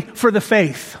earnestly for the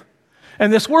faith.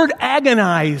 And this word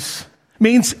agonize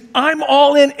means I'm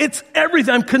all in. It's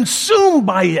everything. I'm consumed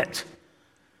by it.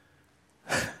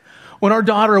 When our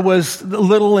daughter was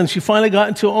little and she finally got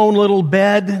into her own little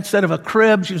bed instead of a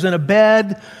crib, she was in a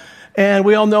bed. And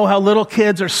we all know how little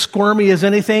kids are squirmy as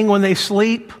anything when they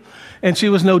sleep. And she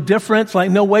was no different. It's like,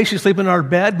 no way she's sleeping in our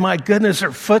bed. My goodness,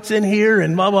 her foot's in here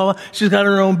and blah, blah, blah. She's got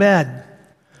her own bed.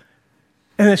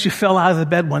 And then she fell out of the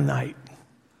bed one night.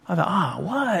 I thought,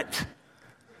 what?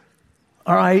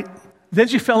 All right. Then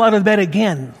she fell out of the bed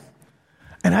again.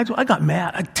 And I got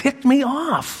mad. It ticked me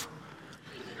off.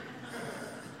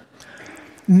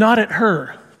 Not at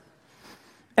her.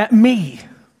 At me.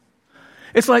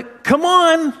 It's like, come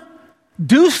on.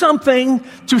 Do something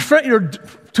to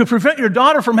prevent your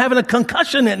daughter from having a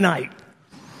concussion at night.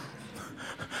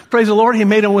 Praise the Lord, he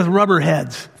made them with rubber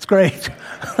heads. It's great.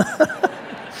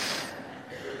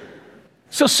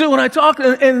 So Sue, when I talk,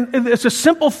 and it's a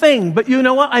simple thing, but you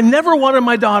know what? I never wanted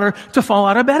my daughter to fall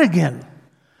out of bed again.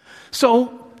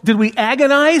 So did we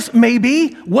agonize?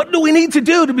 Maybe. What do we need to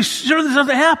do to be sure this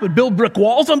doesn't happen? Build brick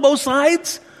walls on both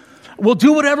sides? We'll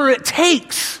do whatever it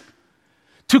takes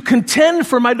to contend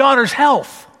for my daughter's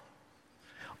health.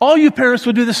 All you parents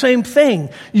would do the same thing.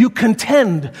 You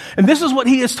contend. And this is what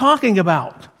he is talking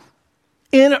about.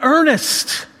 In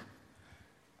earnest.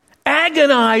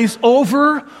 Agonize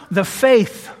over the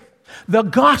faith, the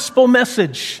gospel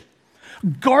message.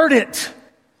 Guard it,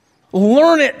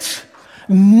 learn it,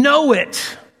 know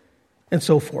it, and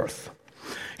so forth.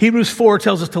 Hebrews 4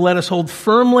 tells us to let us hold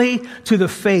firmly to the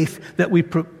faith that we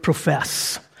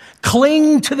profess.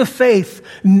 Cling to the faith,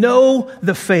 know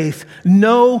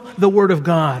the Word of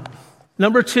God.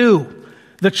 Number 2,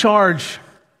 the charge.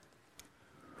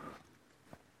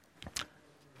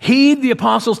 Heed the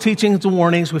apostles' teachings and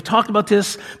warnings. We've talked about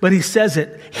this, but he says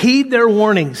it. Heed their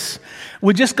warnings.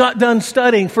 We just got done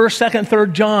studying 1st, 2nd,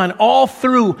 3rd John. All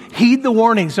through, heed the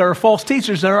warnings. There are false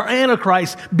teachers. There are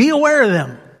antichrists. Be aware of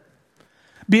them.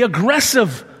 Be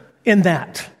aggressive in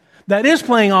that. That is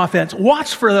playing offense.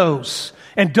 Watch for those.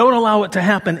 And don't allow it to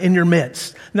happen in your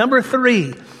midst. Number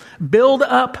 3, build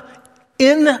up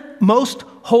in most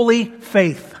holy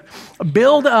faith.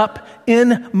 Build up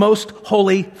in most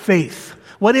holy faith.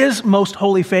 What is most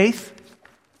holy faith?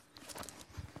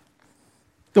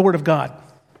 The Word of God.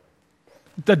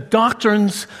 The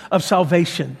doctrines of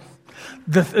salvation.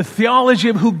 The theology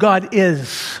of who God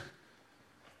is.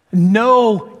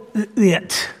 Know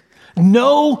it.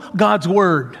 Know God's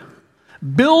Word.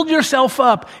 Build yourself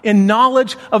up in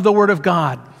knowledge of the Word of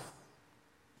God.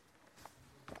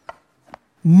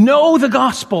 Know the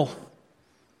gospel.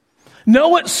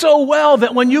 Know it so well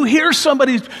that when you hear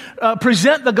somebody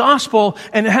present the gospel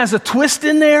and it has a twist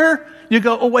in there, you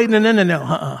go, oh, wait,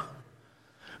 no.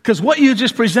 Because what you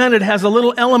just presented has a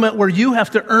little element where you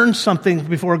have to earn something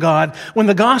before God. When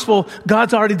the gospel,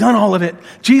 God's already done all of it.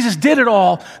 Jesus did it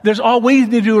all. There's all we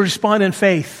need to do is respond in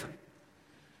faith.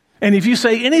 And if you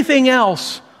say anything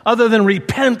else other than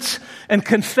repent and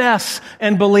confess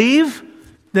and believe,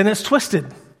 then it's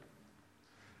twisted.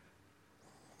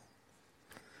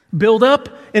 Build up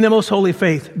in the most holy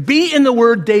faith. Be in the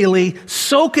Word daily.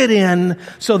 Soak it in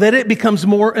so that it becomes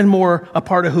more and more a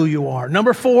part of who you are.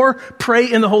 Number 4, pray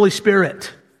in the Holy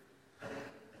Spirit.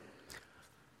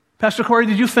 Pastor Corey,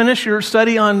 did you finish your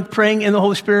study on praying in the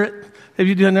Holy Spirit? Have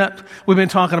you done that? We've been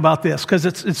talking about this because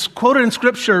it's quoted in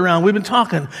Scripture around. We've been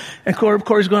talking. And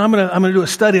Corey's going, I'm going to do a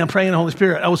study on praying in the Holy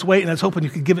Spirit. I was waiting. I was hoping you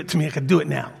could give it to me. I could do it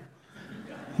now.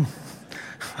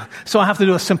 So I have to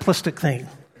do a simplistic thing.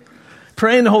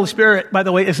 Praying in the Holy Spirit, by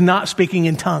the way, is not speaking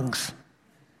in tongues.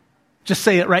 Just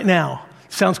say it right now.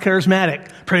 Sounds charismatic.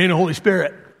 Praying in the Holy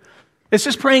Spirit. It's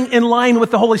just praying in line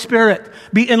with the Holy Spirit.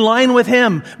 Be in line with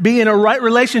Him. Be in a right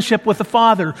relationship with the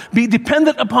Father. Be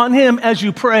dependent upon Him as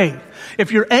you pray.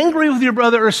 If you're angry with your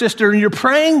brother or sister and you're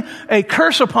praying a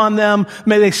curse upon them,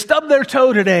 may they stub their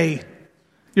toe today.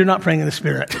 You're not praying in the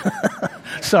Spirit.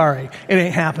 Sorry, it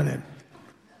ain't happening.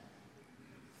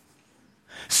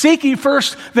 Seek ye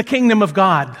first the kingdom of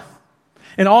God,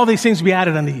 and all these things will be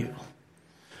added unto you.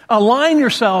 Align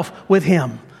yourself with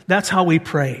Him. That's how we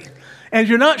pray. And if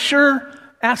you're not sure,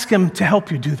 ask Him to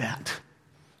help you do that.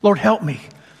 Lord, help me.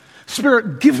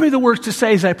 Spirit, give me the words to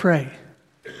say as I pray.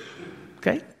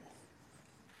 Okay?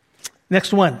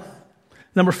 Next one.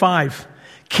 Number 5.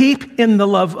 Keep in the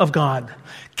love of God.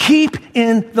 Keep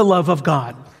in the love of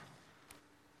God.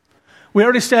 We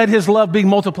already said His love being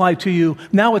multiplied to you.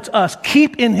 Now it's us.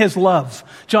 Keep in His love.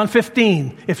 John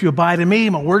 15, if you abide in me,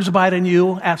 my words abide in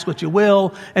you, ask what you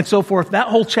will, and so forth. That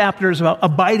whole chapter is about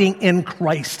abiding in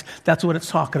Christ. That's what it's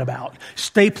talking about.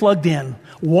 Stay plugged in.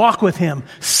 Walk with Him.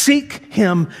 Seek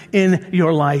Him in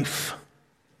your life.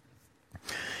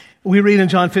 We read in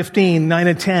John 15, 9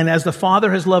 and 10, as the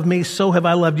Father has loved me, so have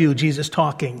I loved you, Jesus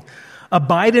talking.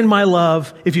 Abide in my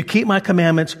love. If you keep my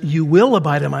commandments, you will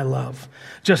abide in my love.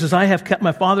 Just as I have kept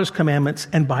my Father's commandments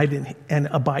and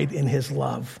abide in His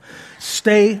love.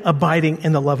 Stay abiding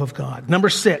in the love of God. Number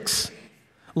 6,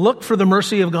 look for the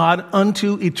mercy of God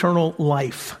unto eternal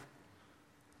life.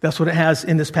 That's what it has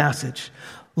in this passage.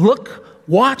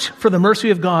 Watch for the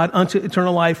mercy of God unto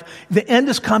eternal life. The end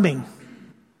is coming.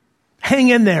 Hang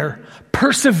in there.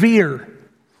 Persevere.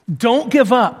 Don't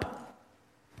give up.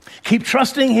 Keep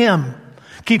trusting Him.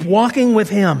 Keep walking with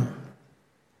Him.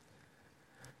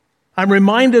 I'm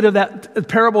reminded of that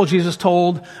parable Jesus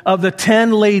told of the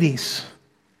 10 ladies,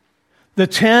 the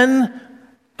 10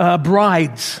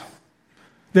 brides.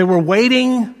 They were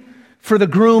waiting for the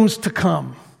grooms to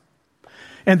come.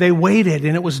 And they waited,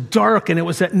 and it was dark, and it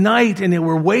was at night, and they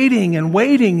were waiting, and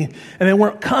they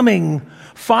weren't coming.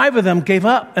 5 of them gave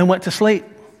up and went to sleep.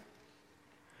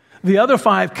 The other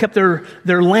 5 kept their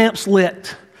lamps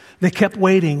lit. They kept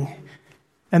waiting,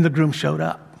 and the groom showed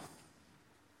up.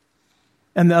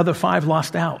 And the other 5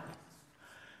 lost out.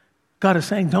 God is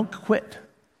saying, don't quit.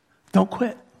 Don't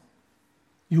quit.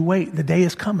 You wait. The day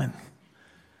is coming.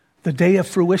 The day of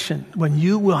fruition, when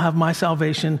you will have my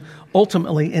salvation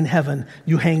ultimately in heaven.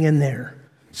 You hang in there.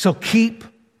 So keep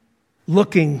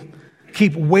looking,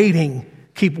 keep waiting,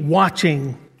 keep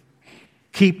watching,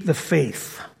 keep the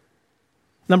faith.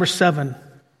 Number 7,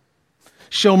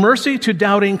 show mercy to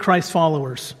doubting Christ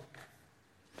followers.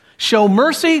 Show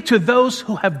mercy to those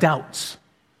who have doubts.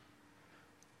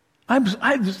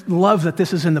 I just love that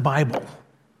this is in the Bible.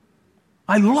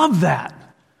 I love that.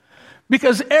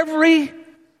 Because every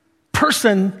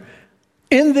person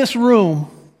in this room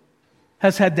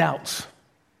has had doubts.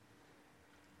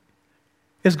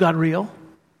 Is God real?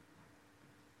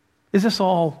 Is this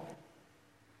all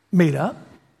made up?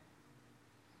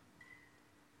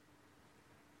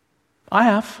 I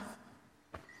have.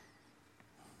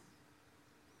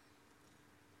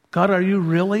 God, are you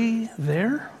really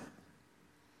there?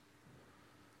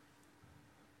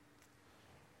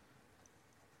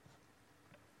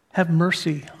 Have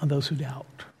mercy on those who doubt.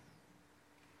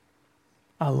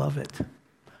 I love it.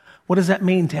 What does that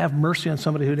mean to have mercy on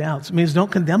somebody who doubts? It means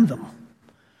don't condemn them.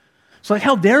 It's like,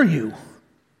 how dare you?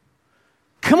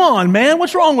 Come on, man,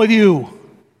 what's wrong with you?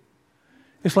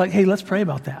 It's like, hey, let's pray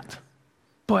about that.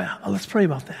 Boy, let's pray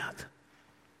about that.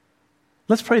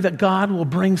 Let's pray that God will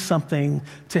bring something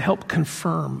to help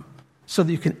confirm so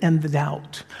that you can end the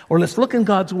doubt. Or let's look in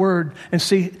God's word and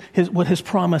see what His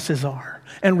promises are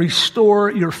and restore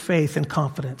your faith and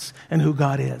confidence in who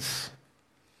God is.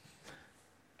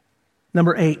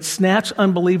 Number 8, snatch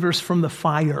unbelievers from the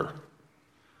fire.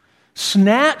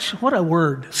 Snatch, what a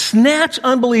word, snatch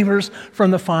unbelievers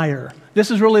from the fire.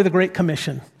 This is really the Great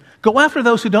Commission. Go after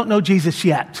those who don't know Jesus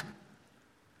yet.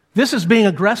 This is being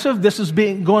aggressive. This is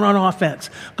going on offense.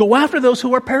 Go after those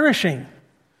who are perishing.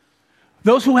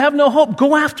 Those who have no hope,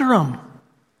 go after them.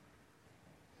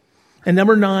 And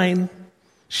number 9,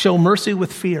 show mercy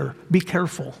with fear. Be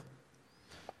careful.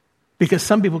 Because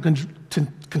some people can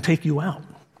take you out.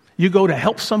 You go to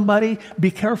help somebody,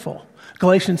 be careful.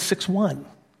 Galatians 6:1.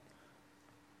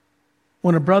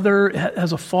 When a brother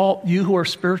has a fault, you who are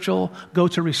spiritual go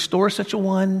to restore such a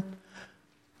one,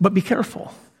 but be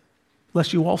careful,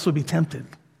 lest you also be tempted.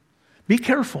 Be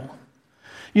careful.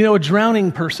 You know, a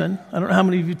drowning person, I don't know how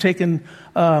many of you have taken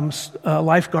a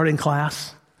lifeguarding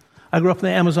class. I grew up in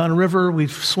the Amazon River. We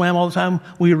swam all the time.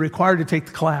 We were required to take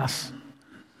the class.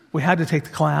 We had to take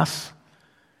the class.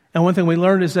 And one thing we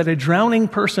learned is that a drowning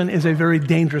person is a very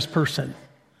dangerous person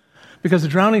because the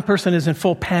drowning person is in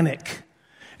full panic.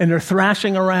 And they're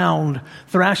thrashing around.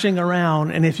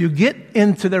 And if you get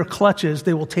into their clutches,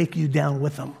 they will take you down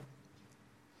with them.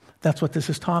 That's what this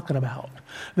is talking about.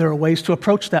 There are ways to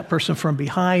approach that person from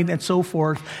behind and so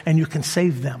forth, and you can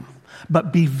save them.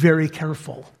 But be very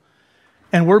careful.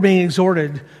 And we're being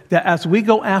exhorted that as we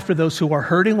go after those who are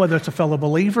hurting, whether it's a fellow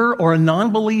believer or a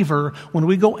non-believer, when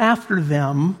we go after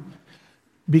them,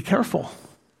 be careful.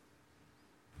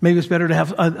 Maybe it's better to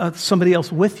have somebody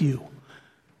else with you.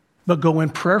 But go in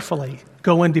prayerfully.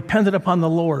 Go in dependent upon the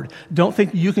Lord. Don't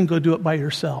think you can go do it by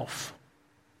yourself.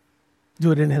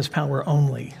 Do it in His power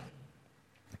only.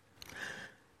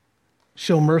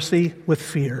 Show mercy with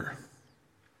fear.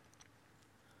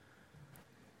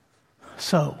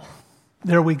 So,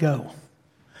 there we go.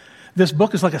 This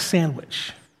book is like a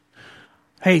sandwich.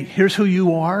 Hey, here's who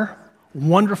you are.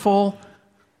 Wonderful.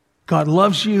 God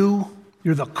loves you.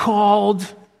 You're the called.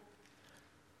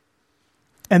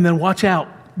 And then watch out.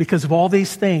 Because of all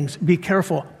these things, be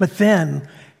careful. But then,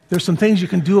 there's some things you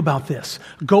can do about this.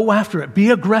 Go after it. Be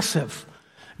aggressive.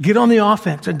 Get on the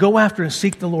offense and go after and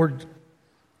seek the Lord.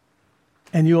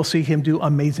 And you will see Him do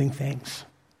amazing things.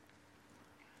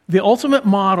 The ultimate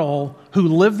model who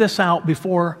lived this out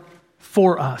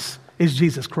for us is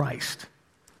Jesus Christ.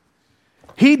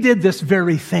 He did this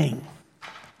very thing.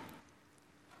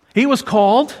 He was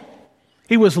called,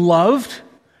 He was loved,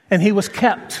 and He was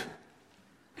kept.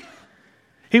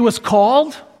 He was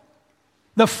called.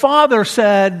 The Father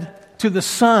said to the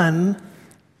Son,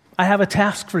 I have a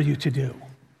task for you to do.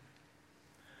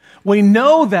 We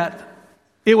know that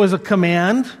it was a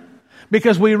command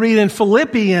because we read in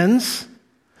Philippians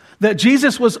that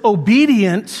Jesus was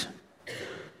obedient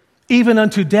even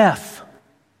unto death.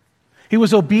 He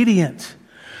was obedient.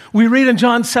 We read in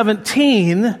John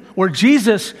 17 where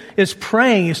Jesus is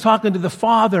praying. He's talking to the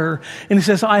Father and He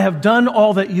says, I have done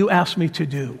all that you asked me to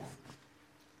do.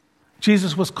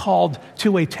 Jesus was called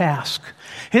to a task.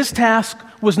 His task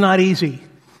was not easy.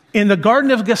 In the Garden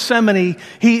of Gethsemane,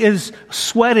 He is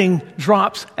sweating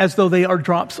drops as though they are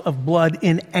drops of blood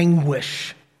in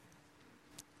anguish.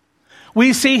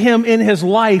 We see Him in His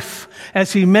life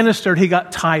as He ministered, He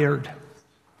got tired.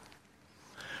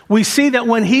 We see that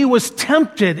when He was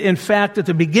tempted, in fact, at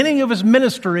the beginning of His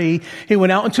ministry, He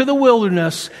went out into the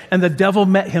wilderness and the devil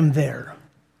met Him there.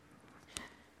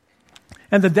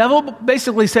 And the devil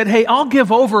basically said, hey, I'll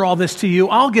give over all this to you.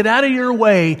 I'll get out of your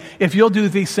way if you'll do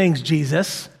these things,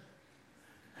 Jesus.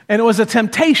 And it was a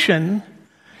temptation,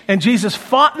 and Jesus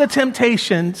fought the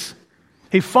temptations.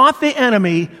 He fought the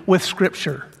enemy with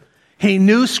Scripture. He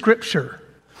knew Scripture.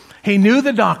 He knew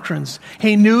the doctrines.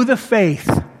 He knew the faith.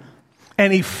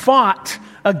 And He fought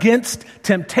against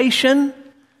temptation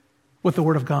with the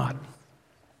Word of God.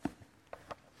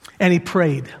 And He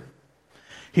prayed.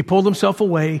 He pulled Himself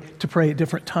away to pray at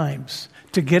different times,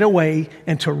 to get away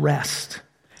and to rest.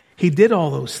 He did all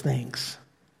those things.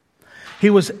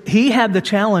 He had the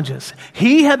challenges.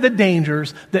 He had the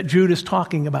dangers that Jude is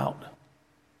talking about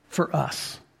for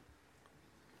us.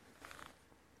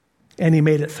 And He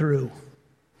made it through.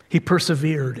 He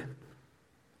persevered.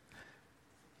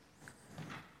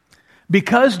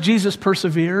 Because Jesus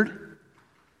persevered,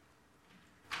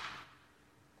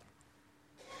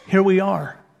 here we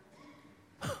are.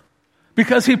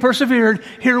 Because He persevered,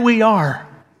 here we are.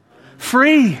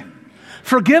 Free,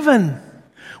 forgiven.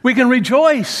 We can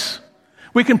rejoice.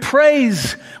 We can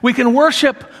praise. We can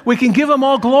worship. We can give Him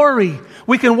all glory.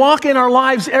 We can walk in our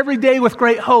lives every day with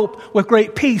great hope, with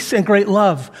great peace and great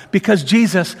love because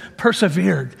Jesus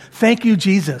persevered. Thank you,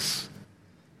 Jesus.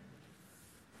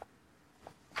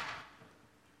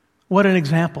 What an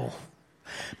example.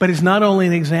 But He's not only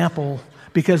an example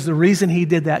because the reason He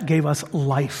did that gave us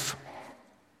life.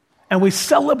 And we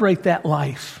celebrate that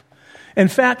life. In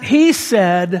fact, he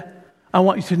said, I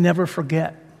want you to never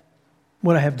forget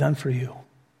what I have done for you.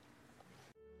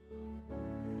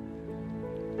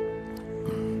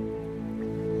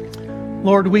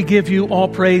 Lord, we give you all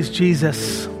praise,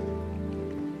 Jesus,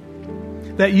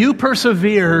 that you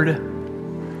persevered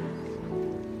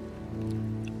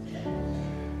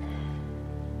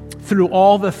through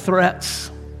all the threats,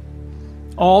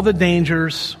 all the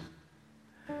dangers.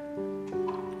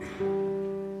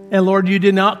 And Lord, you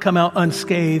did not come out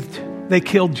unscathed. They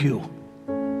killed you.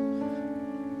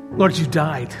 Lord, you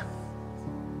died.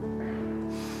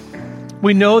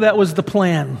 We know that was the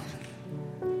plan.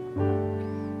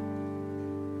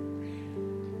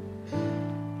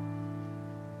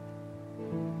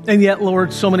 And yet,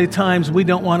 Lord, so many times we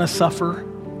don't want to suffer.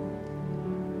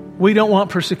 We don't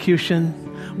want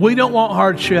persecution. We don't want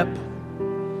hardship.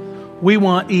 We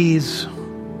want ease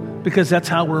because that's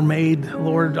how we're made,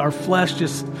 Lord. Our flesh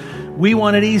we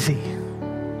want it easy.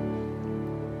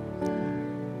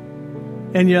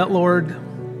 And yet, Lord,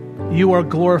 you are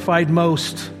glorified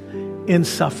most in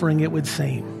suffering, it would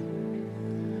seem.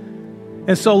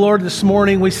 And so, Lord, this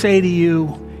morning we say to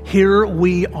you, here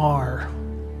we are.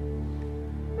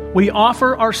 We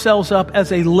offer ourselves up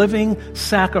as a living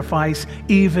sacrifice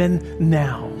even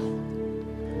now.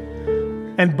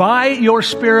 And by your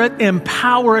Spirit,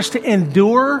 empower us to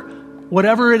endure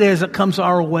whatever it is that comes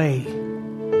our way.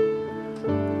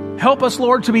 Help us,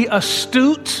 Lord, to be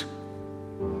astute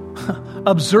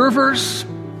observers,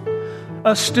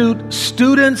 astute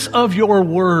students of your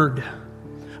word,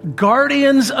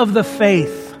 guardians of the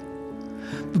faith,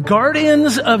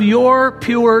 guardians of your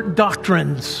pure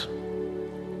doctrines.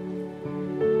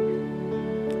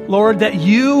 Lord, that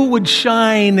you would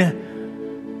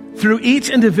shine through each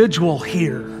individual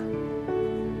here.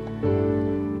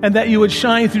 And that you would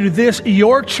shine through this,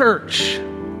 your church,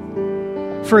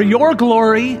 for your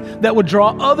glory that would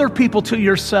draw other people to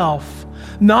yourself,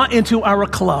 not into our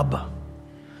club,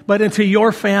 but into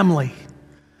your family.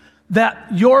 That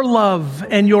your love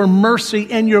and your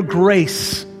mercy and your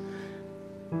grace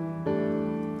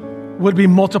would be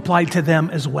multiplied to them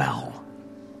as well.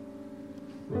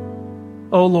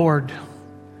 Oh Lord,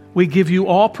 we give you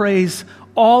all praise,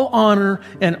 all honor,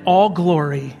 and all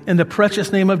glory in the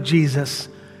precious name of Jesus.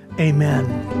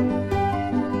 Amen.